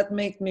life. That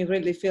made me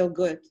really feel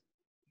good.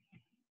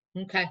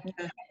 Okay.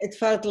 Yeah, it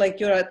felt like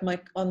you're at by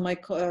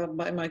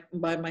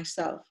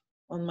myself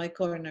on my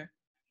corner.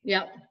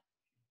 Yep.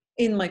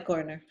 In my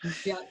corner.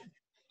 Yep.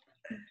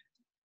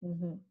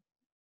 Mm-hmm.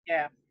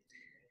 Yeah,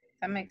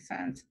 that makes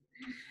sense.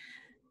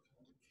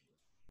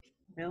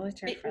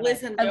 Realtor for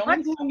Listen, life. the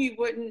only time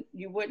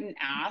you wouldn't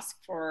ask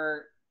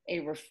for a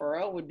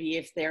referral would be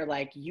if they're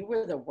like, you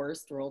were the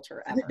worst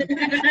realtor ever.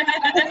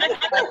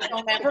 Like,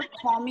 don't ever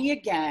call me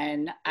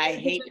again. I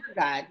hate your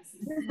guts.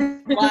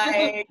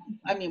 Like,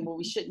 I mean, well,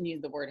 we shouldn't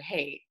use the word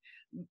hate.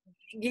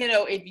 You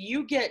know, if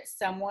you get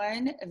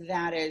someone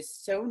that is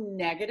so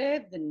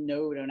negative, then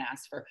no, don't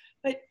ask for.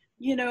 But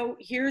you know,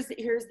 here's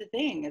the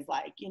thing is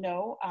like, you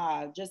know,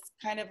 just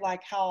kind of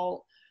like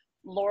how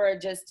Laura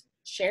just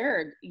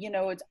shared, you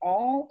know, it's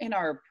all in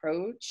our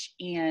approach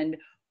and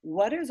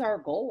what is our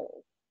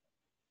goal?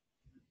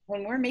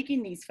 When we're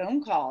making these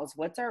phone calls,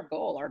 what's our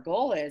goal? Our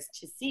goal is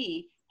to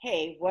see,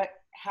 hey,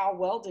 how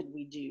well did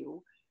we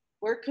do?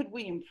 Where could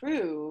we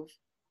improve?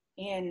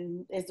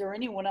 And is there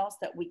anyone else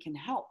that we can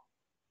help?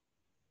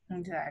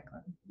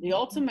 Exactly. The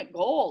ultimate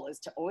goal is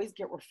to always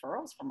get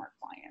referrals from our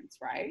clients,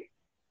 right?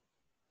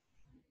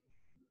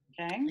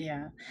 Okay.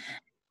 Yeah.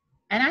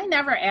 And I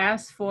never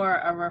ask for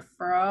a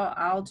referral.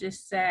 I'll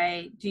just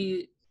say,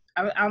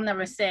 I'll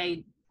never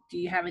say, do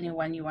you have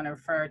anyone you want to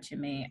refer to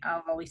me?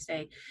 I'll always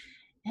say,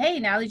 hey,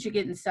 now that you're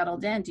getting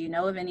settled in, do you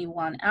know of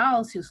anyone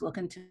else who's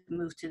looking to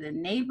move to the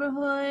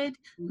neighborhood,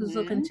 who's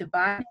looking to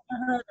buy a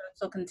neighborhood, or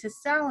who's looking to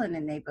sell in the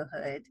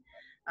neighborhood,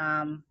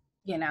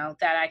 you know,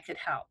 that I could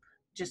help,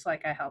 just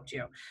like I helped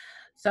you.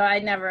 So I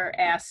never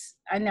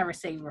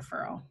say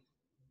referral.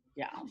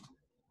 Yeah.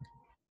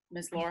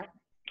 Miss Laura?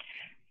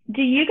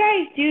 Do you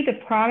guys do the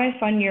promise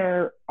on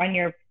your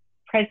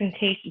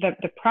presentation,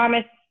 the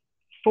promise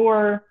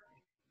for,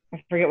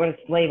 I forget what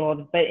it's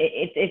labeled, but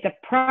it's a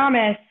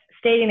promise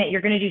stating that you're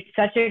going to do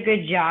such a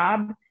good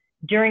job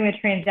during the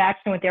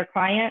transaction with that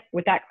client,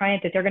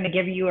 that they're going to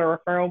give you a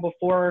referral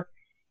before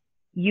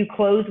you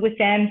close with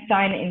them,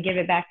 sign it and give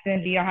it back to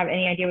them? Do you have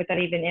any idea what that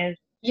even is?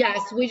 Yes,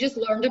 we just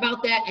learned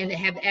about that and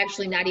have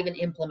actually not even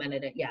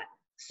implemented it yet.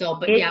 So,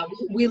 but yeah,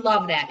 we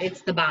love that.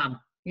 It's the bomb.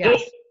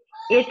 Yes.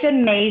 It's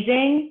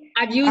amazing.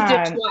 I've used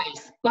it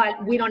twice,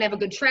 but we don't have a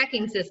good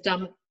tracking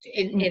system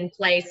in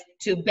place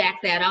to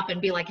back that up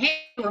and be like,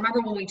 hey,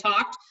 remember when we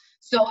talked?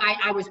 So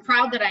I was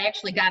proud that I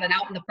actually got it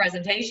out in the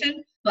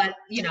presentation, but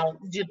you know,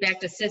 just back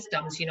to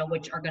systems, you know,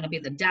 which are going to be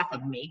the death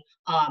of me.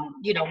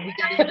 You know, we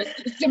got to have a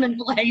system in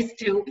place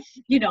to,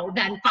 you know,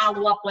 then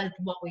follow up with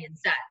what we had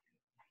said.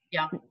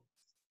 Yeah.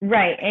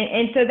 Right.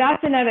 And so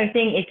that's another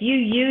thing. If you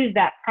use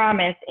that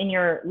promise in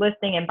your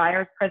listing and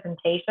buyer's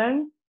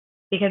presentation,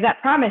 because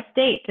that promise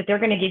states that they're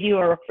going to give you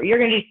you're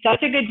going to do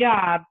such a good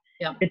job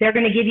that they're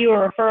going to give you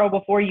a referral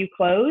before you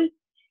close.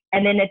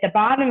 And then at the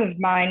bottom of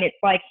mine, it's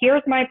like,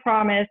 here's my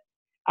promise.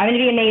 I'm going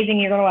to be amazing.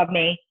 You're going to love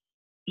me.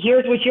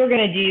 Here's what you're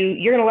going to do.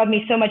 You're going to love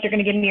me so much. You're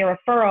going to give me a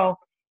referral.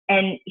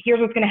 And here's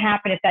what's going to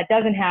happen. If that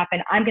doesn't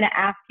happen, I'm going to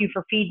ask you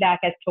for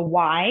feedback as to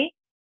why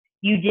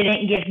you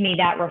didn't give me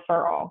that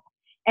referral.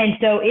 And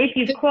so if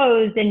you've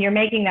closed and you're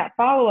making that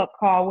follow-up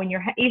call when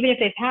even if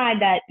they've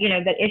had that, you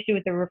know, that issue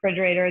with the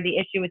refrigerator, the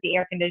issue with the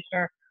air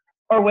conditioner,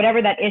 or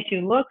whatever that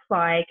issue looks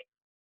like,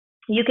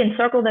 you can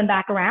circle them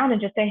back around and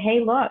just say,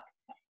 hey, look,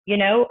 you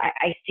know,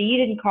 I see you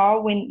didn't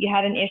call when you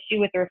had an issue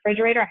with the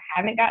refrigerator. I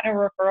haven't gotten a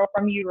referral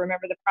from you.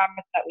 Remember the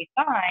promise that we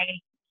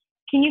signed.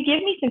 Can you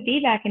give me some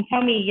feedback and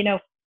tell me, you know,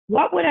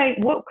 what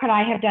could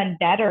I have done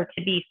better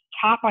to be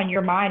top on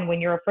your mind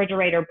when your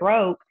refrigerator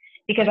broke?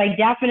 Because I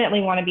definitely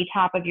want to be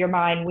top of your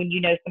mind when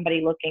you know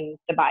somebody looking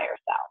to buy or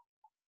sell.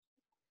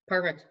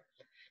 Perfect.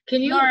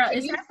 Can you, Laura,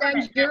 can you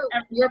send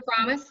your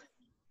promise?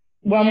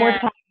 One more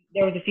time.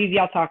 There was a few of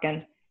y'all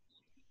talking.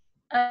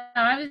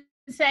 I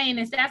was saying,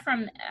 is that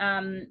from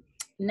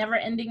Never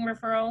Ending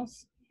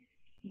Referrals?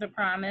 The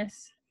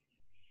promise,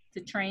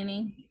 the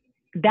training?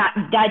 That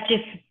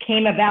just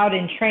came about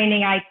in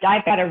training.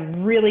 I've got a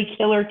really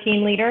killer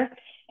team leader,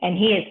 and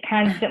he is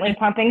constantly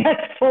pumping us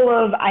full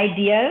of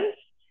ideas.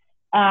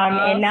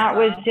 And that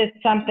was just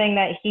something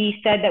that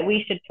he said that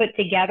we should put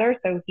together.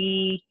 So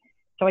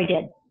I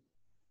did.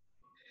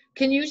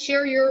 Can you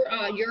share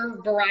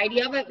your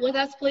variety of it with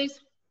us,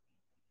 please?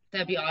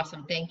 That'd be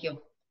awesome. Thank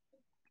you.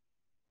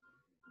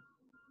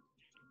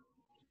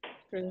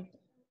 Great.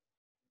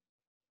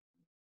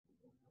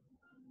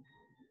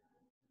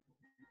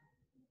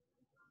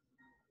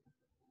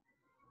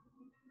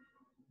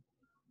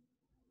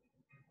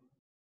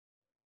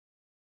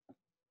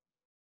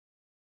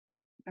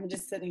 I'm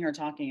just sitting here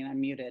talking and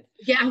I'm muted.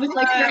 Yeah, I was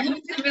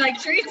gonna be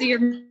like, Tracy, you're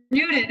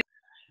muted.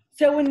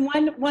 So, and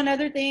one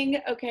other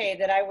thing, okay,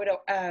 that I would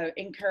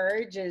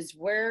encourage is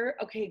where,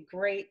 okay,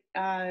 great,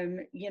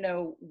 you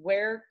know,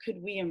 where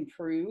could we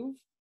improve,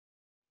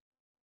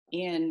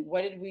 and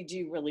what did we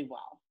do really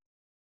well?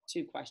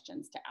 2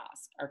 questions to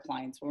ask our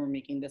clients when we're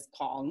making this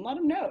call, and let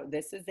them know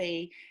this is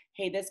hey,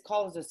 this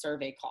call is a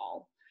survey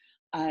call.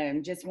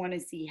 Just want to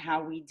see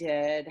how we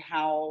did,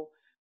 how,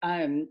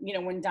 you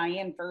know, when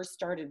Diane first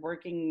started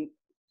working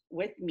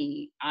with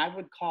me, I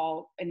would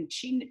call, and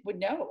she would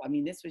know, I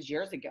mean, this was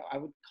years ago, I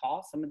would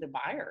call some of the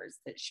buyers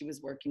that she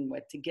was working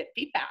with to get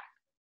feedback.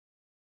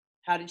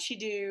 How did she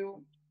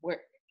do? Where,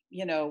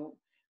 you know,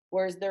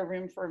 where's there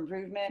room for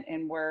improvement,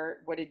 and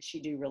what did she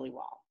do really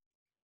well?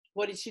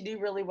 What did she do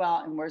really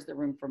well, and where's the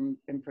room for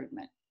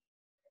improvement?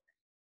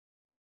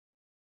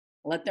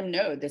 Let them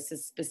know this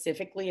is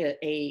specifically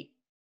a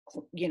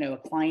you know, a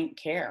client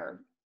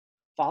care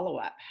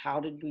follow-up. How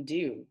did we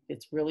do?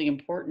 It's really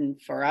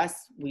important for us.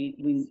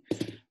 We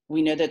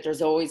know that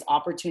there's always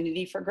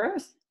opportunity for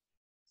growth,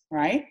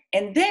 right?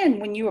 And then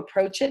when you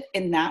approach it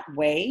in that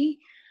way,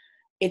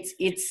 it's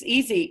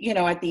easy, you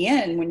know, at the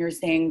end when you're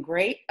saying,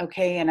 great,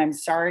 okay, and I'm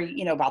sorry,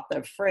 you know, about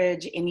the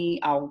fridge,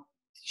 I'll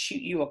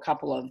shoot you a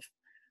couple of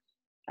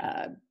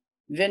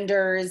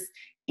vendors.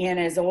 And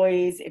as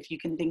always, if you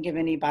can think of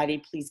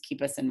anybody, please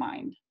keep us in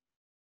mind.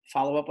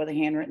 Follow up with a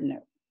handwritten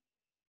note.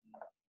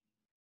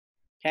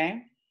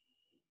 Okay.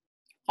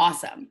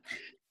 Awesome.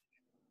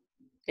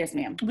 Yes,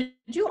 ma'am. Would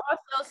you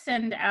also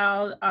send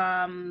out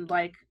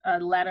like a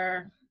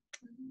letter,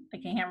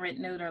 like a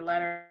handwritten note or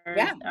letter?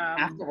 Yeah,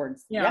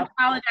 afterwards. You know,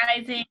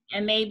 apologizing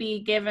and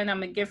maybe giving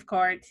them a gift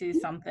card to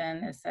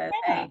something that says,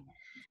 hey,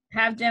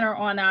 have dinner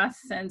on us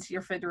since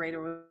your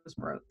refrigerator was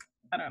broke.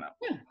 I don't know.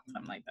 Yeah.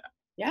 Something like that.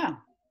 Yeah,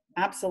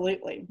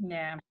 absolutely.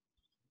 Yeah.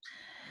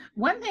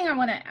 One thing I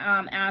want to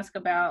ask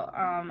about,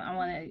 I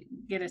want to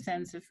get a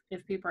sense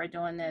if people are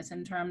doing this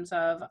in terms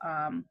of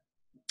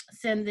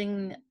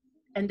sending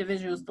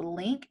individuals the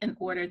link in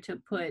order to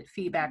put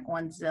feedback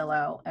on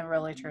Zillow and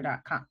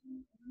Realtor.com.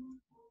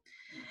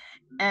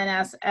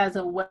 And as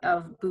a way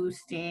of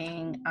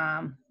boosting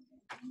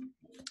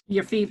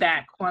your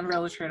feedback on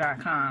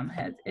Realtor.com,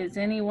 is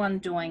anyone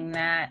doing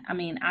that? I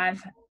mean,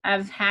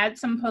 I've had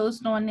some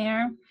posts on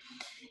there.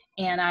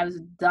 And I've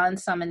done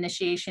some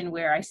initiation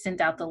where I sent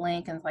out the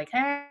link and it's like,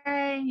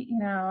 hey, you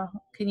know,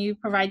 can you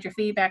provide your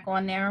feedback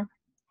on there?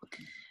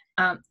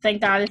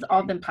 Thank God it's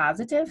all been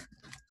positive.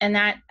 And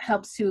that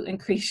helps to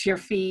increase your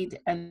feed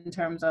in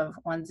terms of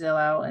on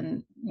Zillow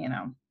and, you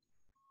know,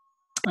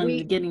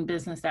 and getting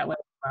business that way.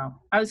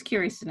 Well, I was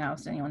curious to know,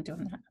 is anyone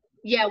doing that?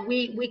 Yeah,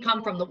 we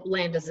come from the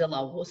land of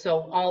Zillow.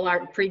 So all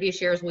our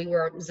previous years, we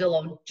were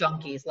Zillow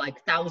junkies,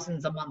 like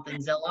thousands a month in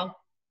Zillow.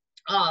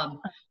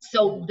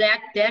 So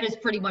that is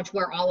pretty much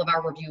where all of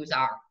our reviews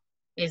are,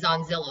 is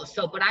on Zillow.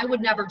 So, but I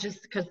would never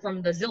just, because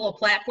from the Zillow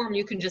platform,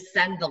 you can just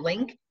send the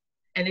link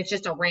and it's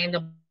just a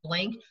random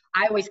link.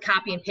 I always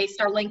copy and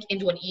paste our link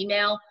into an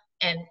email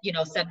and, you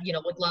know, said, you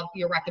know, would love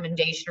your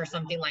recommendation or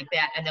something like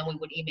that. And then we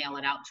would email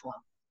it out to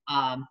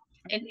them.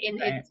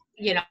 It's,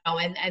 you know,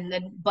 and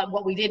then, but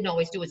what we didn't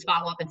always do is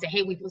follow up and say,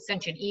 hey, we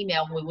sent you an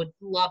email. We would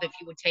love if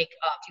you would take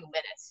a few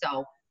minutes.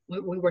 So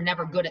we were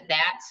never good at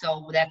that.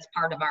 So that's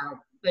part of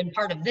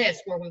part of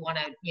this where we want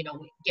to, you know,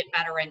 get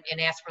better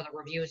and ask for the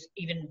reviews.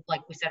 Even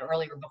like we said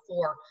earlier,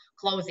 before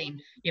closing,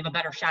 you have a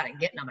better shot at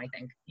getting them, I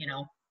think, you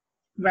know.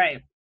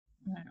 Right.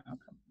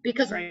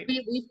 Because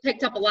we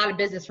picked up a lot of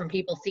business from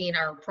people seeing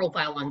our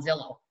profile on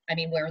Zillow. I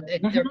mean, where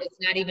it's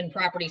not even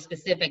property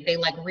specific. They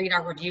like read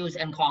our reviews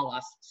and call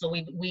us. So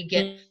we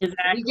get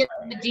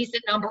a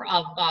decent number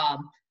of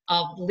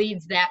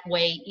leads that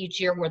way each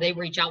year where they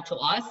reach out to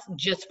us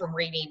just from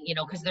reading, you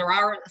know, because there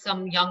are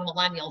some young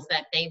millennials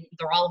that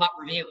they're all about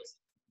reviews.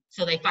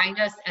 So they find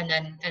us and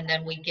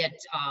then we get,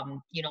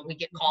 you know, we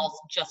get calls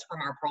just from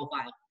our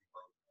profile.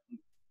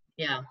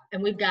 Yeah.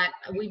 And we've got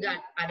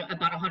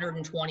about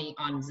 120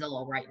 on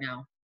Zillow right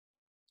now.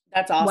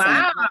 That's awesome.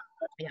 Wow.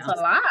 Yeah. That's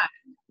a lot.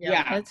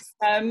 Yeah.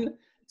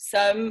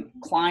 Some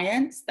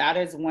clients, that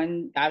is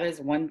one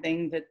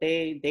thing that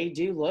they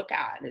do look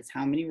at is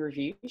how many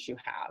reviews you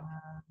have.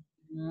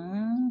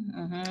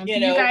 Mm-hmm. You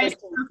know, guys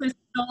focus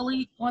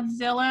solely on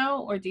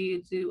Zillow, or do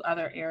you do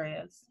other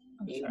areas?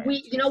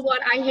 You know what?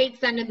 I hate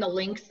sending the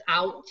links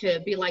out to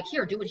be like,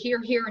 here, do it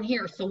here, here, and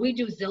here. So we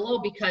do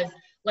Zillow because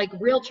like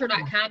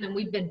Realtor.com, and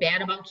we've been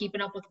bad about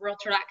keeping up with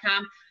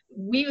Realtor.com.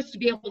 We used to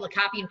be able to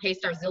copy and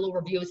paste our Zillow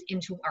reviews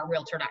into our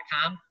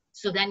Realtor.com.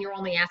 So then you're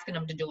only asking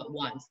them to do it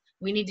once.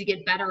 We need to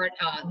get better at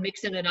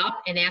mixing it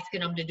up and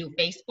asking them to do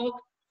Facebook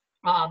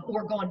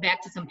or going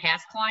back to some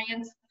past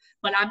clients.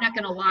 But I'm not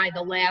going to lie,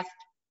 the last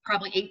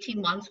probably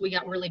 18 months, we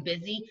got really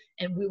busy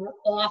and we were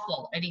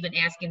awful at even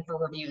asking for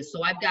reviews.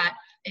 So I've got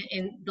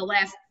in the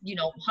last,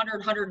 100,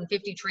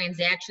 150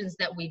 transactions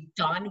that we've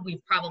done,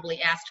 we've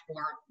probably asked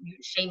for,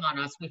 shame on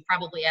us, we've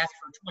probably asked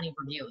for 20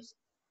 reviews.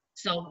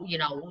 So,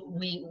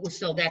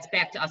 so that's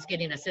back to us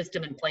getting a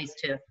system in place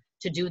to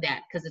do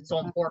that, because it's so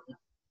important.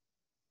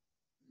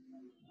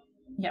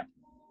 Yep.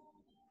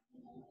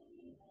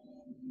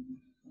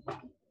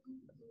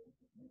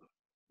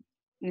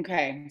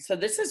 Okay, so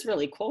this is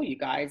really cool, you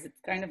guys.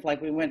 It's kind of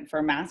like we went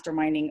from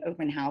masterminding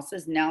open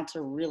houses now to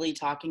really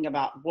talking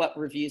about what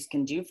reviews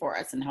can do for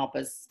us and help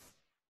us,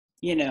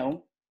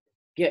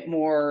 get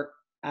more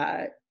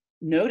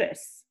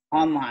notice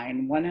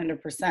online,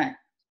 100%.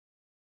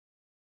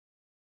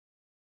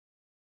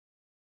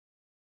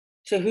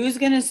 So who's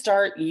going to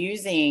start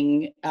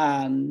using,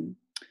 whether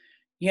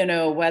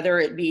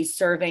it be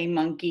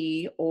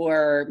SurveyMonkey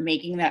or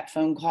making that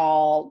phone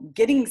call,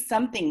 getting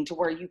something to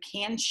where you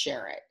can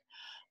share it.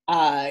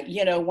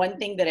 One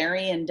thing that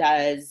Arian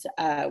does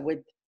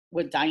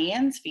with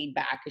Diane's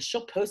feedback is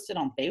she'll post it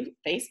on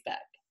Facebook,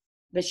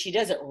 but she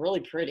does it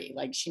really pretty.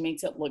 Like, she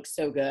makes it look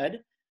so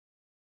good.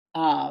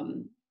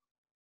 And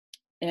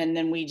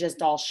then we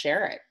just all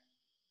share it.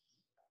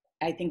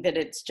 I think that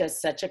it's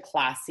just such a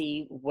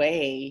classy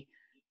way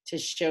to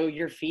show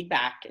your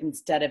feedback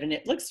instead of, and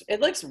it looks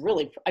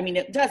really,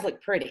 it does look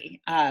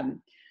pretty.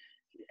 Diane,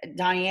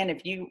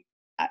 if you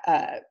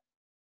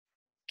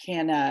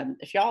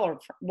if y'all are,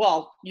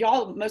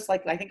 y'all most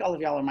likely, I think all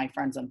of y'all are my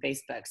friends on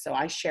Facebook, so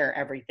I share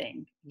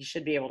everything. You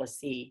should be able to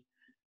see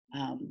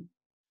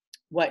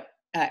what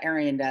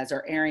Arian does,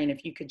 or Arian,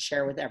 if you could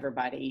share with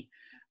everybody.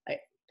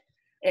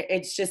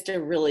 It's just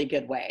a really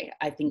good way,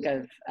 I think,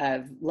 of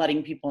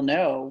letting people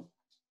know,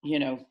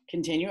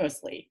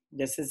 continuously,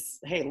 this is,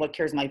 hey, look,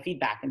 here's my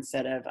feedback,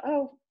 instead of,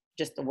 oh,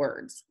 just the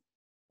words.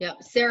 Yeah,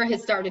 Sarah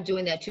has started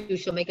doing that too.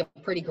 She'll make a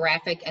pretty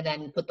graphic and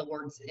then put the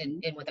words in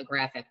with a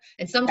graphic.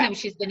 And sometimes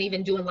she's been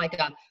even doing like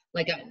a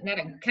not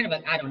a kind of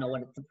a, I don't know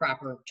what the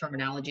proper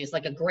terminology is,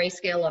 like a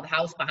grayscale of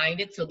house behind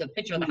it. So the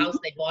picture of the house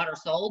they bought or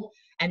sold,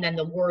 and then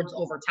the words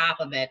over top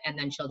of it, and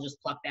then she'll just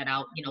pluck that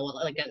out,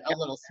 like a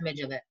little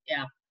smidge of it.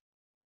 Yeah.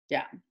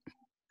 Yeah.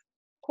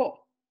 Cool.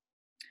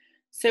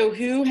 So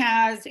who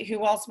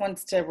else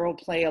wants to role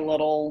play a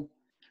little?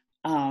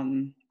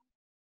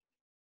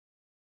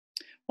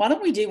 Why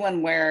don't we do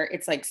one where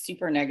it's like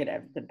super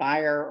negative? The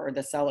buyer or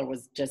the seller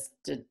was just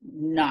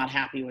not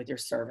happy with your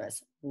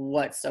service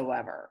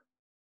whatsoever.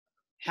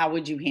 How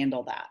would you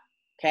handle that?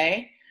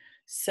 Okay.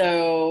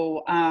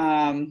 So,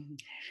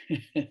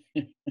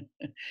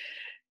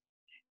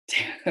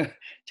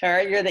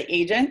 Tara, you're the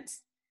agent,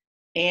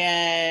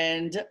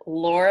 and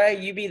Laura,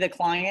 you be the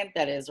client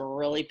that is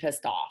really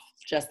pissed off,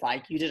 just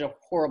like you did a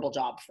horrible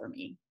job for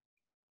me.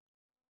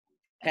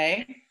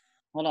 Okay.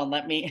 Hold on.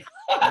 Let me.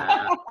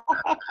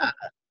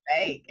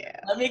 Thank you.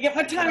 Let me get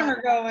my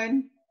timer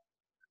going.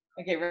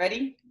 Okay,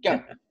 ready?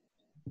 Go.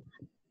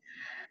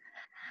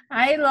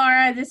 Hi,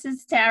 Laura. This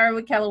is Tara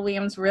with Keller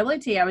Williams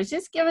Realty. I was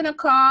just giving a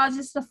call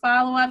just to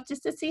follow up,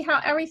 just to see how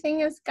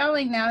everything is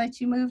going now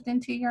that you moved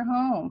into your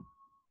home.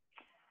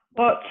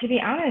 Well, to be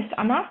honest,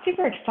 I'm not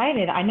super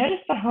excited. I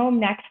noticed the home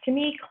next to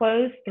me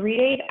closed 3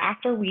 days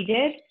after we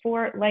did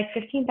for like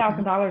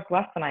 $15,000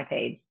 less than I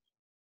paid.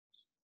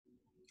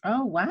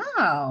 Oh,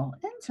 wow.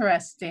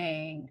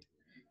 Interesting.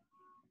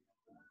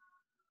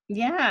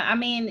 Yeah,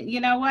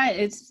 you know what?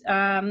 It's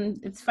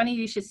funny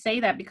you should say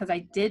that, because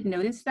I did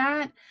notice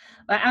that.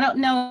 But I don't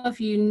know if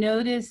you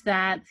noticed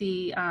that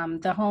the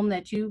home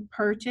that you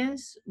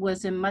purchased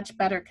was in much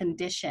better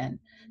condition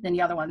than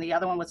the other one. The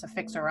other one was a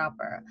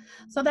fixer-upper.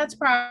 So that's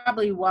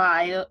probably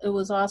why. It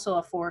was also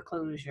a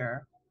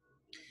foreclosure.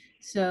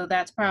 So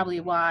that's probably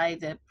why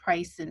the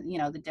price and,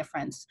 the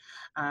difference.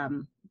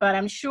 But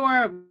I'm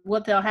sure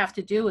what they'll have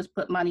to do is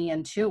put money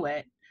into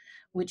it,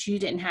 which you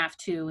didn't have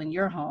to in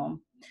your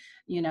home,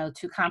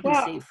 to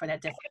compensate for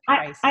that different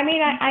price. I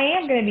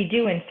am going to be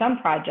doing some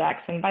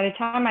projects, and by the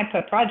time I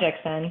put projects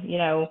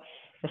in,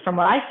 from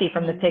what I see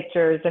from the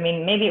pictures,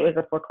 maybe it was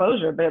a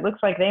foreclosure, but it looks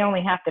like they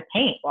only have to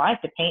paint. Well, I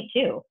have to paint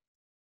too.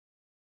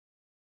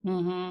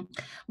 Mm-hmm.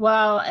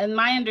 Well, and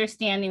my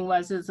understanding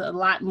was it's a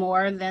lot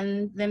more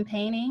than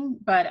painting,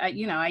 but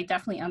I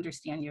definitely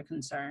understand your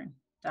concern.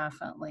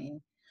 Definitely.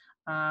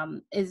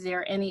 Is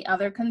there any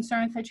other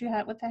concerns that you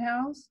had with the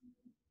house?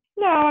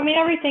 No,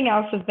 everything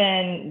else has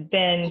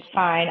been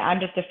fine. I'm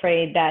just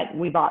afraid that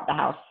we bought the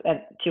house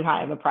at too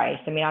high of a price.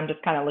 I'm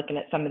just kind of looking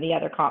at some of the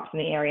other comps in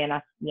the area,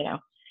 and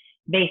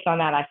based on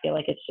that, I feel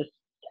like it's just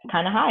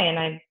kind of high, and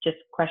I just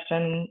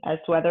question as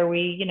to whether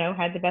we,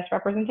 had the best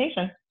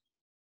representation.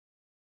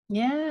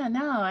 Yeah,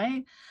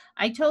 no,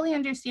 I totally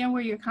understand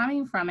where you're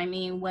coming from.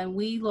 When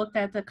we looked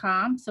at the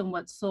comps and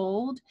what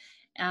sold,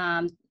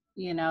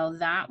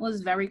 that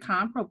was very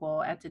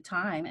comparable at the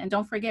time. And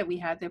don't forget, we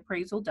had the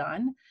appraisal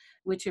done,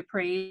 which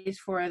appraised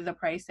for the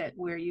price at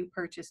where you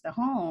purchased the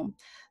home.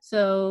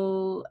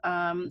 So,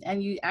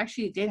 and you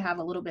actually did have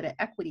a little bit of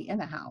equity in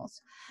the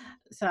house.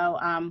 So,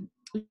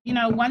 you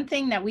know, one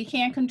thing that we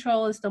can't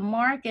control is the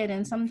market,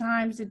 and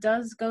sometimes it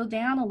does go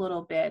down a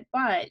little bit,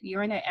 but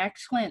you're in an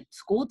excellent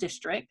school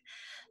district.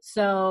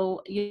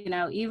 So, you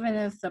know, even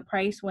if the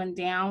price went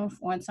down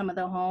on some of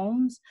the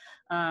homes,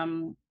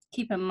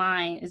 keep in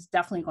mind it's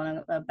definitely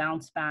going to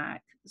bounce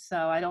back.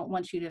 So I don't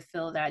want you to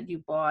feel that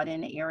you bought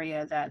in an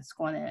area that's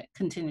going to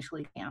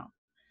continuously down.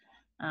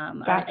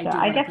 Gotcha. do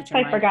I wanna guess put your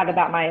I mind forgot at ease.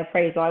 about my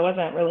appraisal. I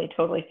wasn't really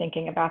totally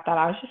thinking about that.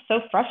 I was just so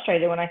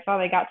frustrated when I saw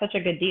they got such a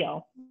good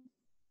deal.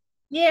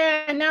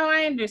 Yeah, no,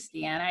 I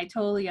understand. I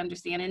totally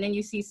understand. And then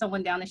you see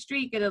someone down the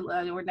street get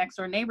a, or next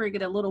door neighbor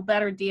get a little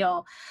better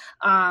deal.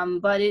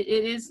 But it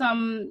is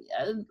some,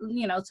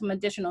 you know, some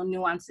additional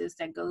nuances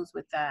that goes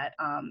with that.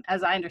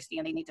 As I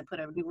understand, they need to put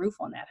a new roof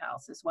on that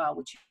house as well,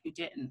 which you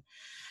didn't.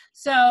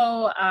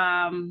 So,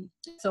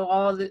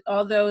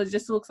 although it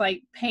just looks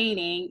like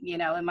painting, you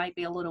know, it might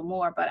be a little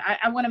more, but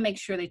I want to make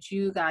sure that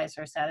you guys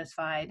are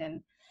satisfied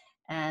and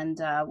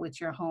with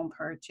your home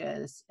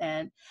purchase.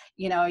 And,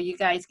 you know, are you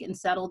guys getting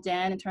settled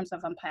in terms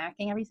of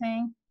unpacking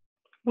everything?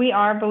 We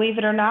are, believe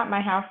it or not,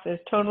 my house is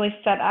totally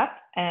set up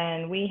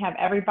and we have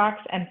every box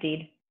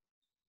emptied.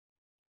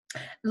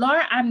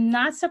 Laura, I'm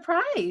not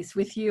surprised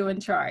with you in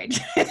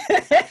charge.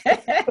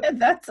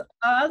 That's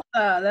awesome.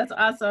 That's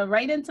awesome.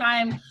 Right in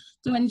time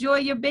to enjoy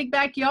your big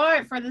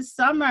backyard for the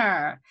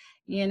summer,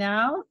 you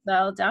know?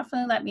 So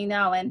definitely let me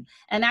know. And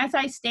as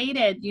I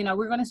stated, you know,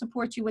 we're going to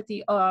support you with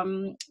the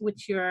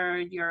with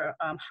your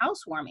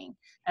housewarming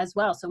as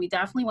well. So we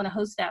definitely want to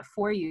host that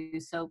for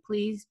you. So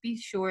please be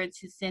sure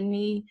to send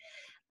me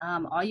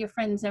all your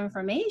friends'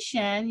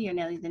 information, you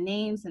know, the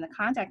names and the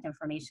contact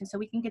information, so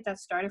we can get that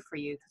started for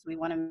you, because we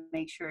want to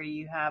make sure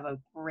you have a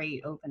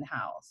great open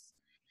house.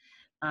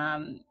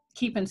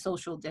 Keeping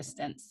social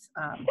distance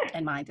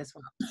in mind as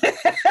well.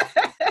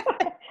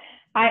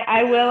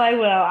 I will.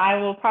 I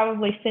will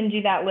probably send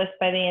you that list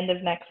by the end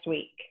of next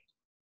week.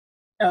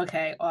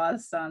 Okay,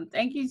 awesome.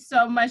 Thank you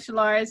so much,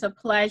 Laura. It's a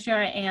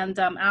pleasure, and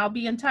I'll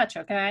be in touch,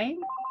 okay?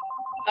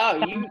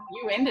 Oh, you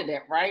ended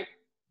it right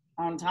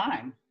on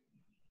time.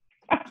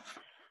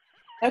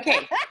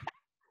 Okay.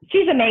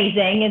 She's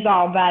amazing is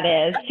all that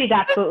is. She's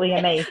absolutely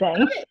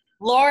amazing.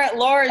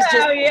 Laura's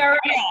just yeah,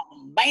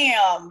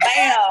 bam,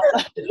 bam.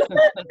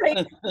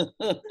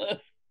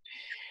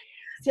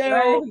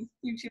 So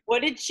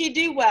what did she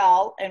do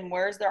well, and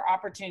where's there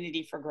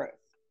opportunity for growth?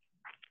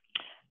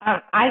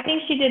 I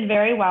think she did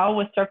very well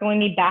with circling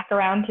me back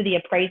around to the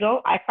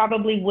appraisal. I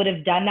probably would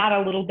have done that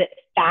a little bit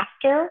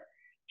faster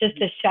just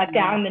to shut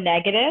down the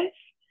negatives.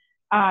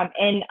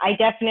 And I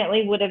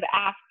definitely would have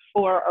asked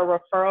for a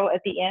referral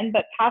at the end,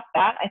 but past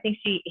that, I think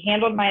she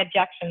handled my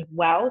objections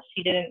well.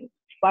 She didn't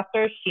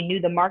fluster. She knew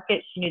the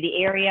market. She knew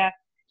the area.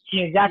 She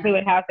knew exactly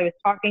what house I was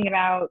talking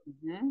about.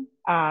 And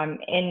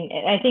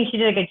I think she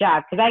did a good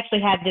job, because I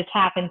actually had this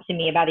happen to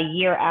me about a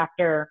year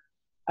after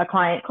a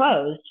client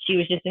closed. She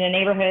was just in a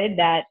neighborhood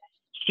that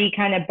she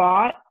kind of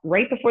bought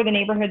right before the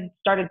neighborhood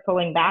started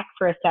pulling back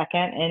for a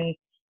second. And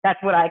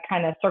that's what I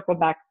kind of circled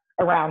back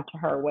around to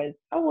her was,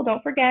 oh, well,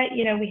 don't forget,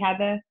 you know, we had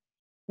the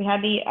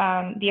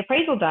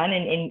appraisal done,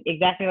 and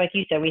exactly like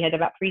you said, we had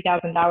about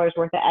 $3,000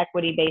 worth of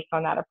equity based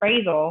on that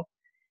appraisal.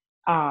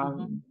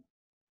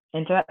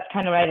 And so that's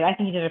kind of right. I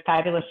think you did a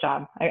fabulous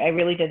job. I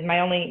really did. My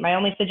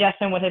only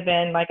suggestion would have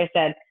been, like I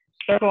said,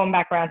 circling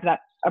back around to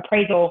that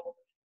appraisal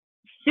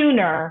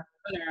sooner,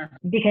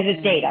 because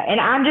it's data,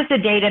 and I'm just a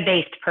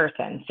data-based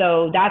person,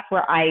 so that's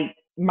where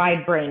my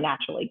brain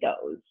naturally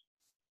goes.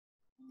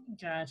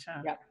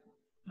 Gotcha. Yep.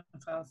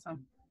 That's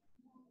awesome.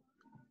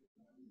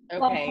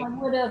 Okay. Well,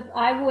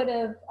 I would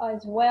have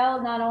as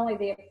well, not only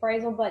the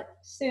appraisal, but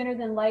sooner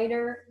than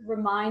later,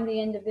 remind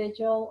the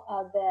individual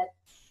that,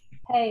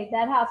 hey,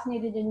 that house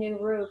needed a new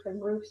roof,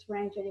 and roofs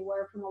range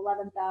anywhere from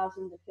 $11,000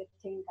 to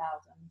 $15,000.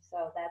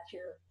 So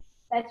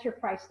that's your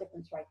price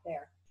difference right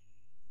there.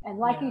 And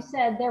like you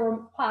said, there were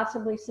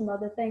possibly some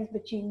other things,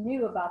 but you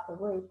knew about the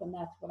roof, and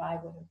that's what I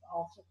would have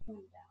also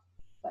pointed out.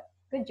 But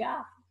good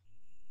job.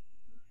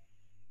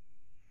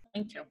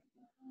 Thank you.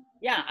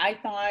 Yeah, I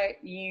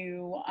thought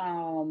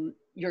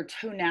your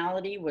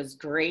tonality was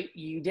great.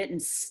 You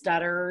didn't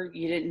stutter.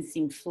 You didn't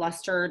seem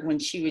flustered when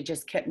she would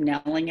just kept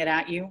nailing it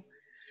at you.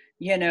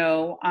 You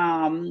know,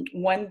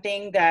 one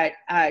thing that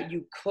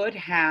you could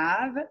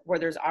have where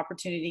there's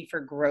opportunity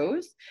for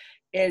growth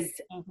is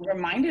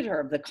reminded her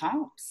of the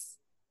comps.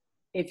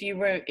 If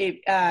you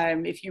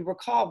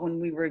recall, when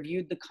we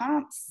reviewed the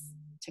comps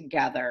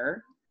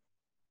together,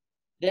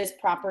 this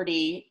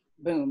property,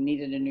 boom,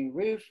 needed a new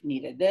roof,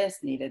 needed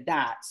this, needed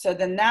that. So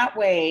then that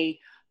way,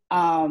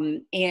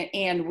 that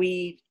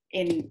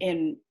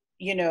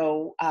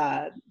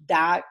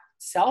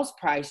sales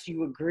price,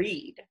 you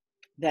agreed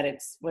that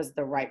it was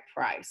the right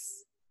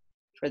price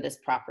for this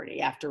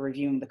property after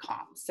reviewing the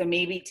comps. So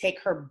maybe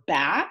take her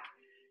back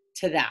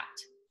to that.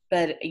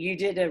 But you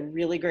did a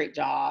really great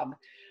job.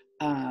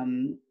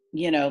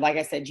 You know, like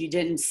I said, you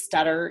didn't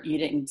stutter, you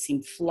didn't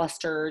seem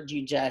flustered,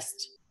 you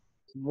just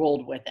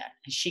rolled with it.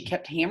 She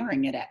kept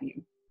hammering it at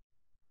you.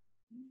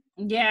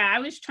 Yeah, I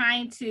was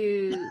trying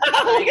to.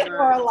 Look at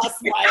Marla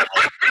smiling.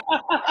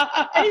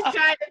 I was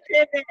trying to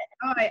pivot.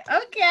 I'm like,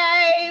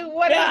 okay,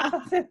 what Yeah.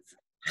 else?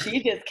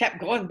 She just kept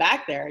going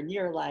back there, and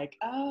you're like,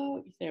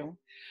 oh,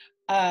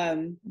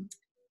 and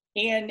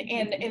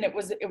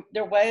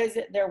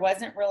there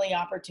wasn't really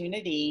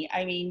opportunity.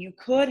 I mean, you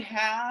could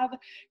have,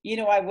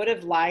 I would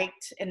have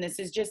liked, and this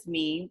is just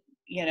me,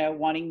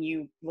 wanting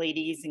you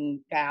ladies and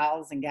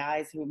gals and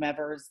guys,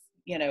 whomever's,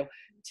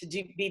 to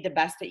be the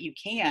best that you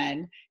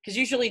can, because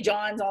usually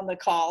John's on the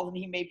call and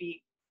he may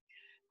be,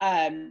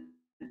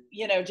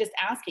 just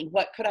asking,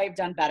 what could I have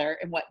done better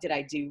and what did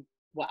I do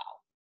well,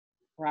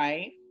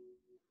 right?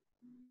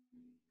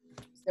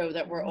 So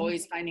that we're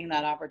always finding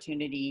that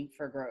opportunity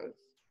for growth.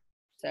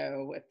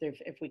 So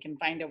if we can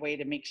find a way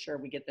to make sure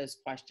we get those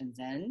questions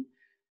in.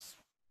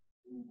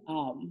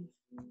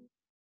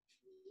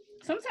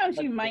 Sometimes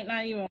you might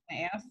not even want to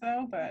ask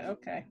though, but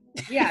okay.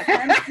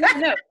 Yeah,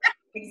 no,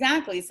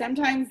 exactly.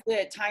 Sometimes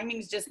the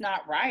timing's just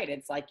not right.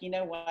 It's like, you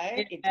know what?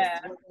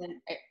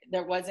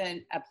 There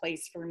wasn't a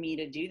place for me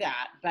to do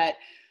that. But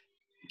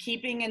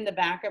keeping in the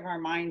back of our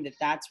mind that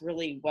that's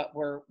really what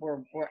we're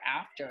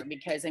after,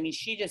 because I mean,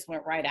 she just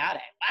went right at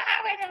it,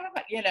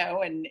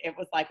 and it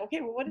was like,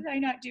 okay, well, what did I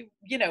not do?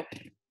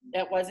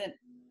 That wasn't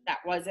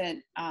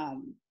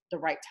the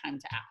right time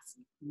to ask.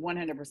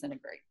 100%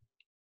 agree.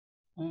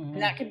 Mm-hmm.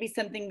 And that could be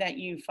something that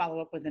you follow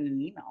up with in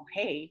an email.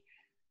 Hey,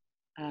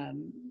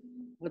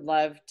 would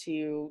love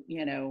to,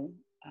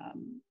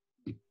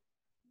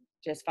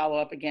 just follow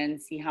up again,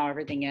 see how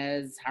everything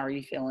is. How are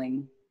you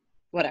feeling?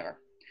 Whatever.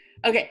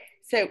 Okay.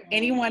 So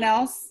anyone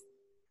else?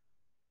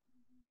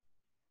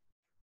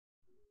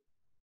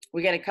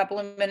 We got a couple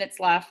of minutes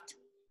left.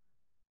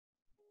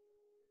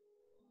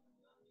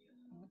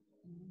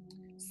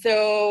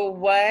 So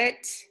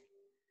what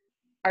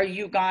are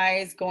you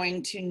guys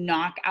going to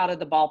knock out of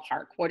the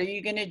ballpark? What are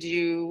you going to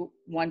do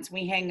once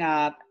we hang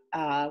up?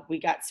 We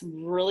got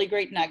some really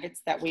great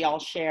nuggets that we all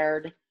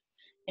shared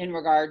in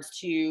regards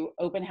to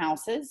open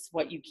houses,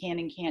 what you can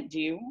and can't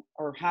do,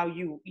 or how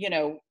you,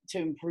 to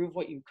improve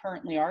what you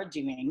currently are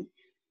doing.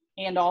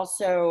 And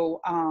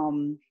also,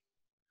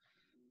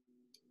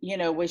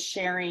 was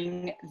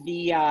sharing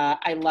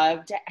I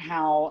loved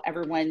how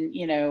everyone,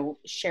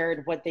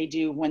 shared what they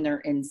do when they're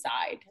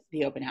inside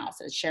the open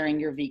houses, sharing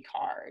your V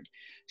card,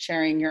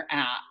 sharing your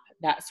app,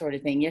 that sort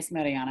of thing. Yes,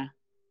 Mariana?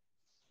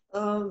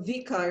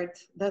 V card,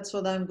 that's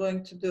what I'm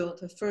going to do,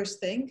 the first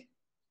thing.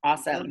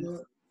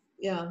 Awesome.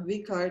 Yeah,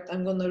 V card,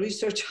 I'm going to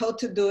research how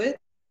to do it.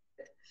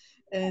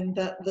 And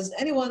does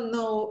anyone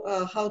know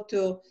how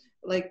to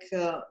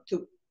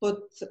to put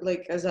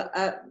as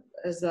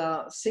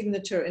a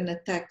signature in a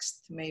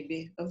text,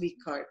 maybe a V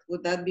card?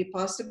 Would that be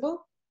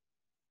possible?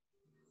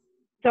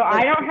 So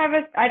I don't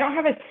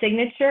have a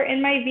signature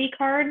in my V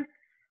card.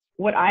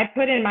 What I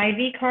put in my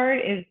V card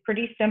is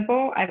pretty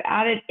simple. I've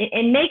added,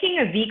 and making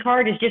a V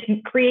card is just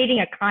creating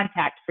a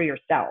contact for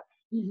yourself.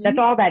 Mm-hmm. That's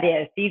all that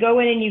is. So you go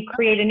in and you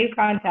create a new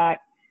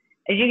contact.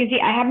 As you can see,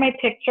 I have my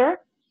picture,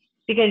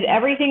 because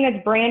everything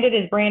that's branded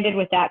is branded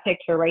with that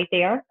picture right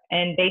there.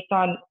 And based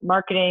on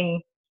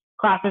marketing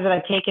classes that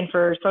I've taken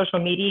for social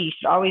media, you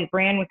should always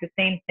brand with the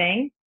same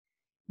thing.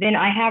 Then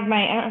I have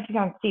I don't know if you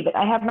can see, but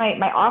I have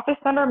my office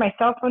number, my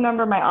cell phone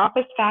number, my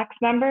office fax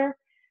number,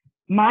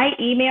 my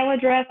email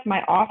address,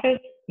 my office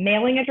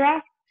mailing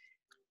address.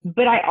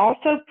 But I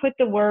also put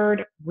the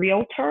word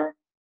realtor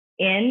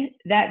in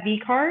that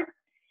V card,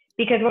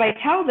 because what I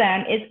tell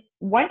them is,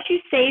 once you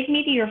save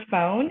me to your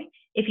phone,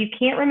 if you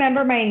can't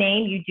remember my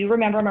name, you do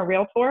remember I'm a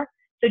realtor.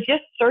 So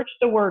just search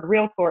the word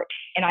realtor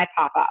and I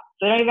pop up.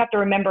 So you don't even have to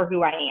remember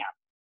who I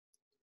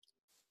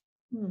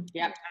am.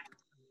 Yep.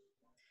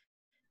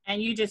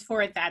 And you just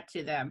forward that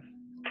to them.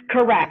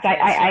 Correct.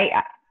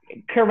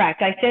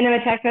 Correct. I send them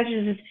a text message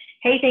that says,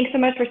 hey, thanks so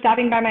much for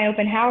stopping by my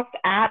open house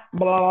at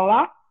blah, blah,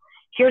 blah.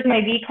 Here's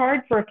my V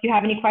card for if you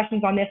have any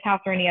questions on this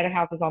house or any other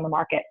houses on the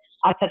market.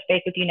 I'll touch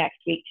base with you next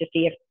week to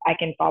see if I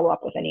can follow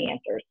up with any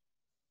answers.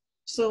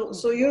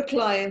 So your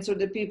clients or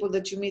the people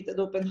that you meet at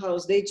open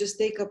house, they just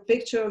take a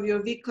picture of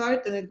your V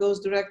card and it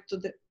goes direct to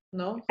the,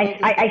 no?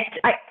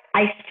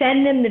 I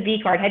send them the V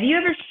card. Have you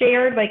ever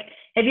shared,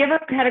 have you ever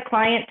had a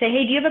client say,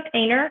 hey, do you have a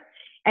painter?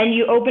 And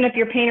you open up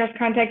your painter's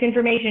contact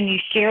information and you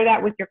share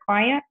that with your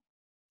client?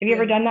 Have you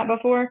ever done that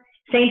before?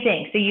 Same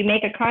thing. So you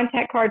make a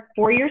contact card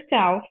for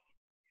yourself.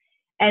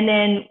 And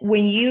then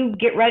when you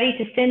get ready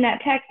to send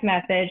that text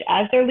message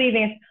as they're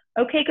leaving, it's,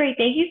 okay, great.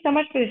 Thank you so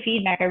much for the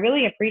feedback. I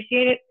really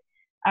appreciate it.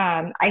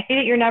 I see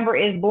that your number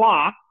is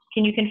blocked.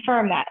 Can you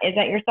confirm that? Is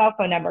that your cell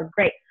phone number?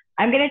 Great.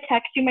 I'm going to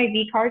text you my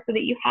V card so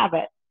that you have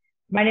it.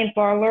 My name's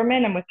Laura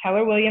Lerman. I'm with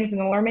Keller Williams and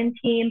the Lerman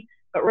team.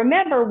 But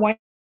remember, once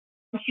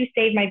you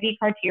save my V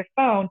card to your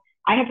phone,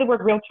 I have the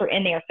word realtor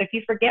in there. So if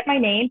you forget my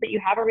name, but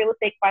you have a real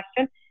estate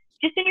question,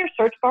 just in your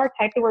search bar,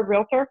 type the word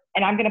realtor,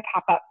 and I'm going to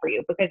pop up for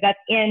you, because that's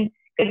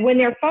because when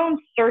their phone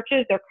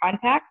searches their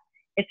contacts,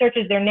 it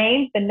searches their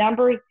names, the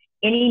numbers,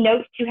 any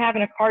notes you have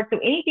in a card. So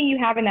anything you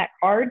have in that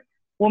card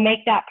will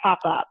make that pop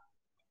up.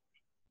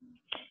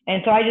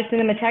 And so I just send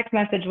them a text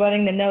message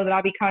letting them know that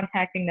I'll be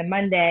contacting them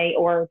Monday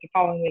or the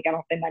following week. I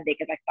don't say Monday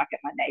because I suck at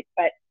Mondays,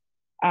 but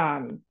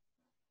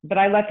But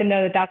I let them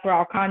know that that's where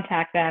I'll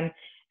contact them.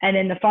 And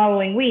then the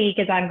following week,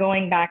 as I'm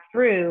going back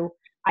through,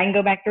 I can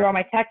go back through all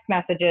my text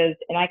messages,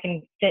 and I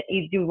can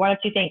do one of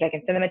two things. I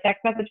can send them a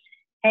text message.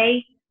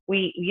 Hey,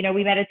 we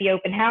met at the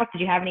open house.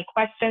 Did you have any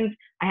questions?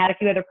 I had a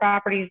few other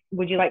properties.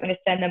 Would you like me to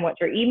send them? What's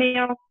your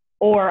email?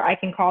 Or I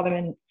can call them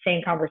in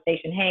same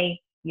conversation. Hey,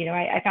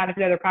 I found a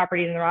few other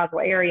properties in the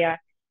Roswell area.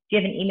 Do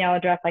you have an email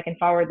address? I can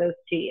forward those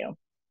to you.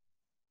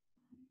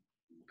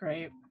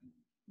 Great.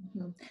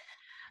 Mm-hmm.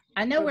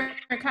 I know we're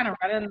kind of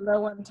running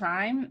low on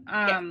time,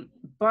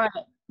 but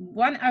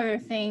one other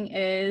thing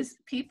is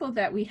people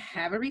that we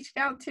haven't reached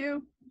out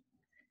to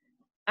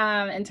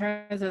in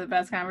terms of the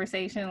best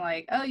conversation,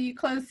 like, oh, you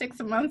closed 6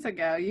 months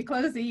ago, you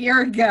closed a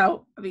year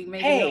ago. I mean,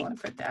 maybe you don't want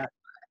to put that.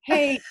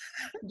 Hey,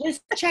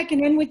 just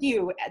checking in with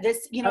you.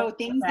 This,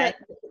 things Okay. that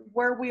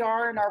where we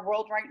are in our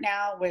world right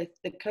now with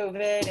the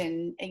COVID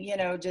and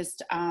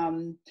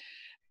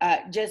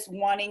just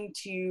wanting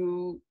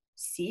to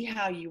see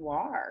how you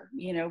are.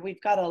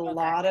 We've got a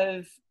lot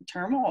of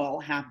turmoil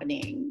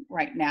happening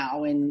right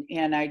now,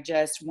 and I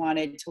just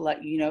wanted to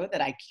let you know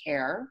that I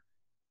care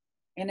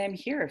and I'm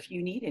here if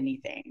you need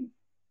anything.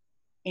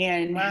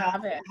 And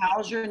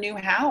how's your new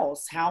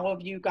house? How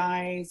have you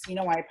guys,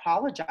 I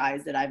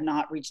apologize that I've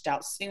not reached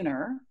out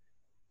sooner.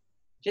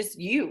 Just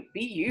be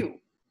you,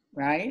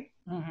 right?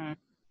 Mm-hmm.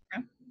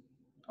 Okay.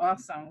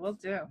 Awesome. Will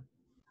do.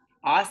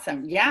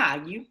 Awesome.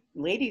 Yeah, you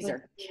ladies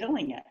are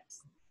killing it.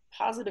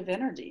 Positive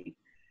energy.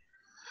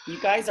 You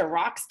guys are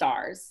rock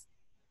stars.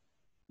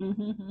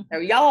 Mm-hmm. Oh,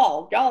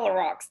 y'all are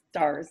rock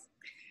stars.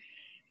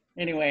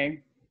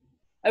 Anyway,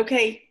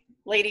 okay,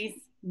 ladies,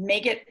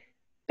 make it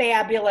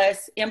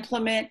fabulous.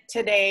 Implement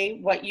today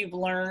what you've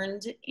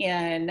learned,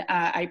 and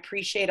I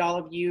appreciate all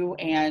of you,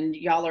 and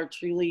y'all are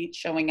truly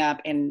showing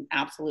up and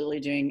absolutely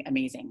doing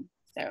amazing.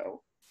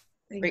 So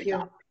Thank you.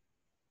 Job.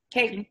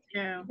 Okay. Thank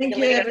you. Thank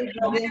you,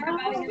 everybody.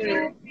 Have a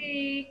good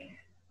week.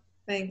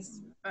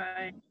 Thanks.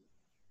 Bye.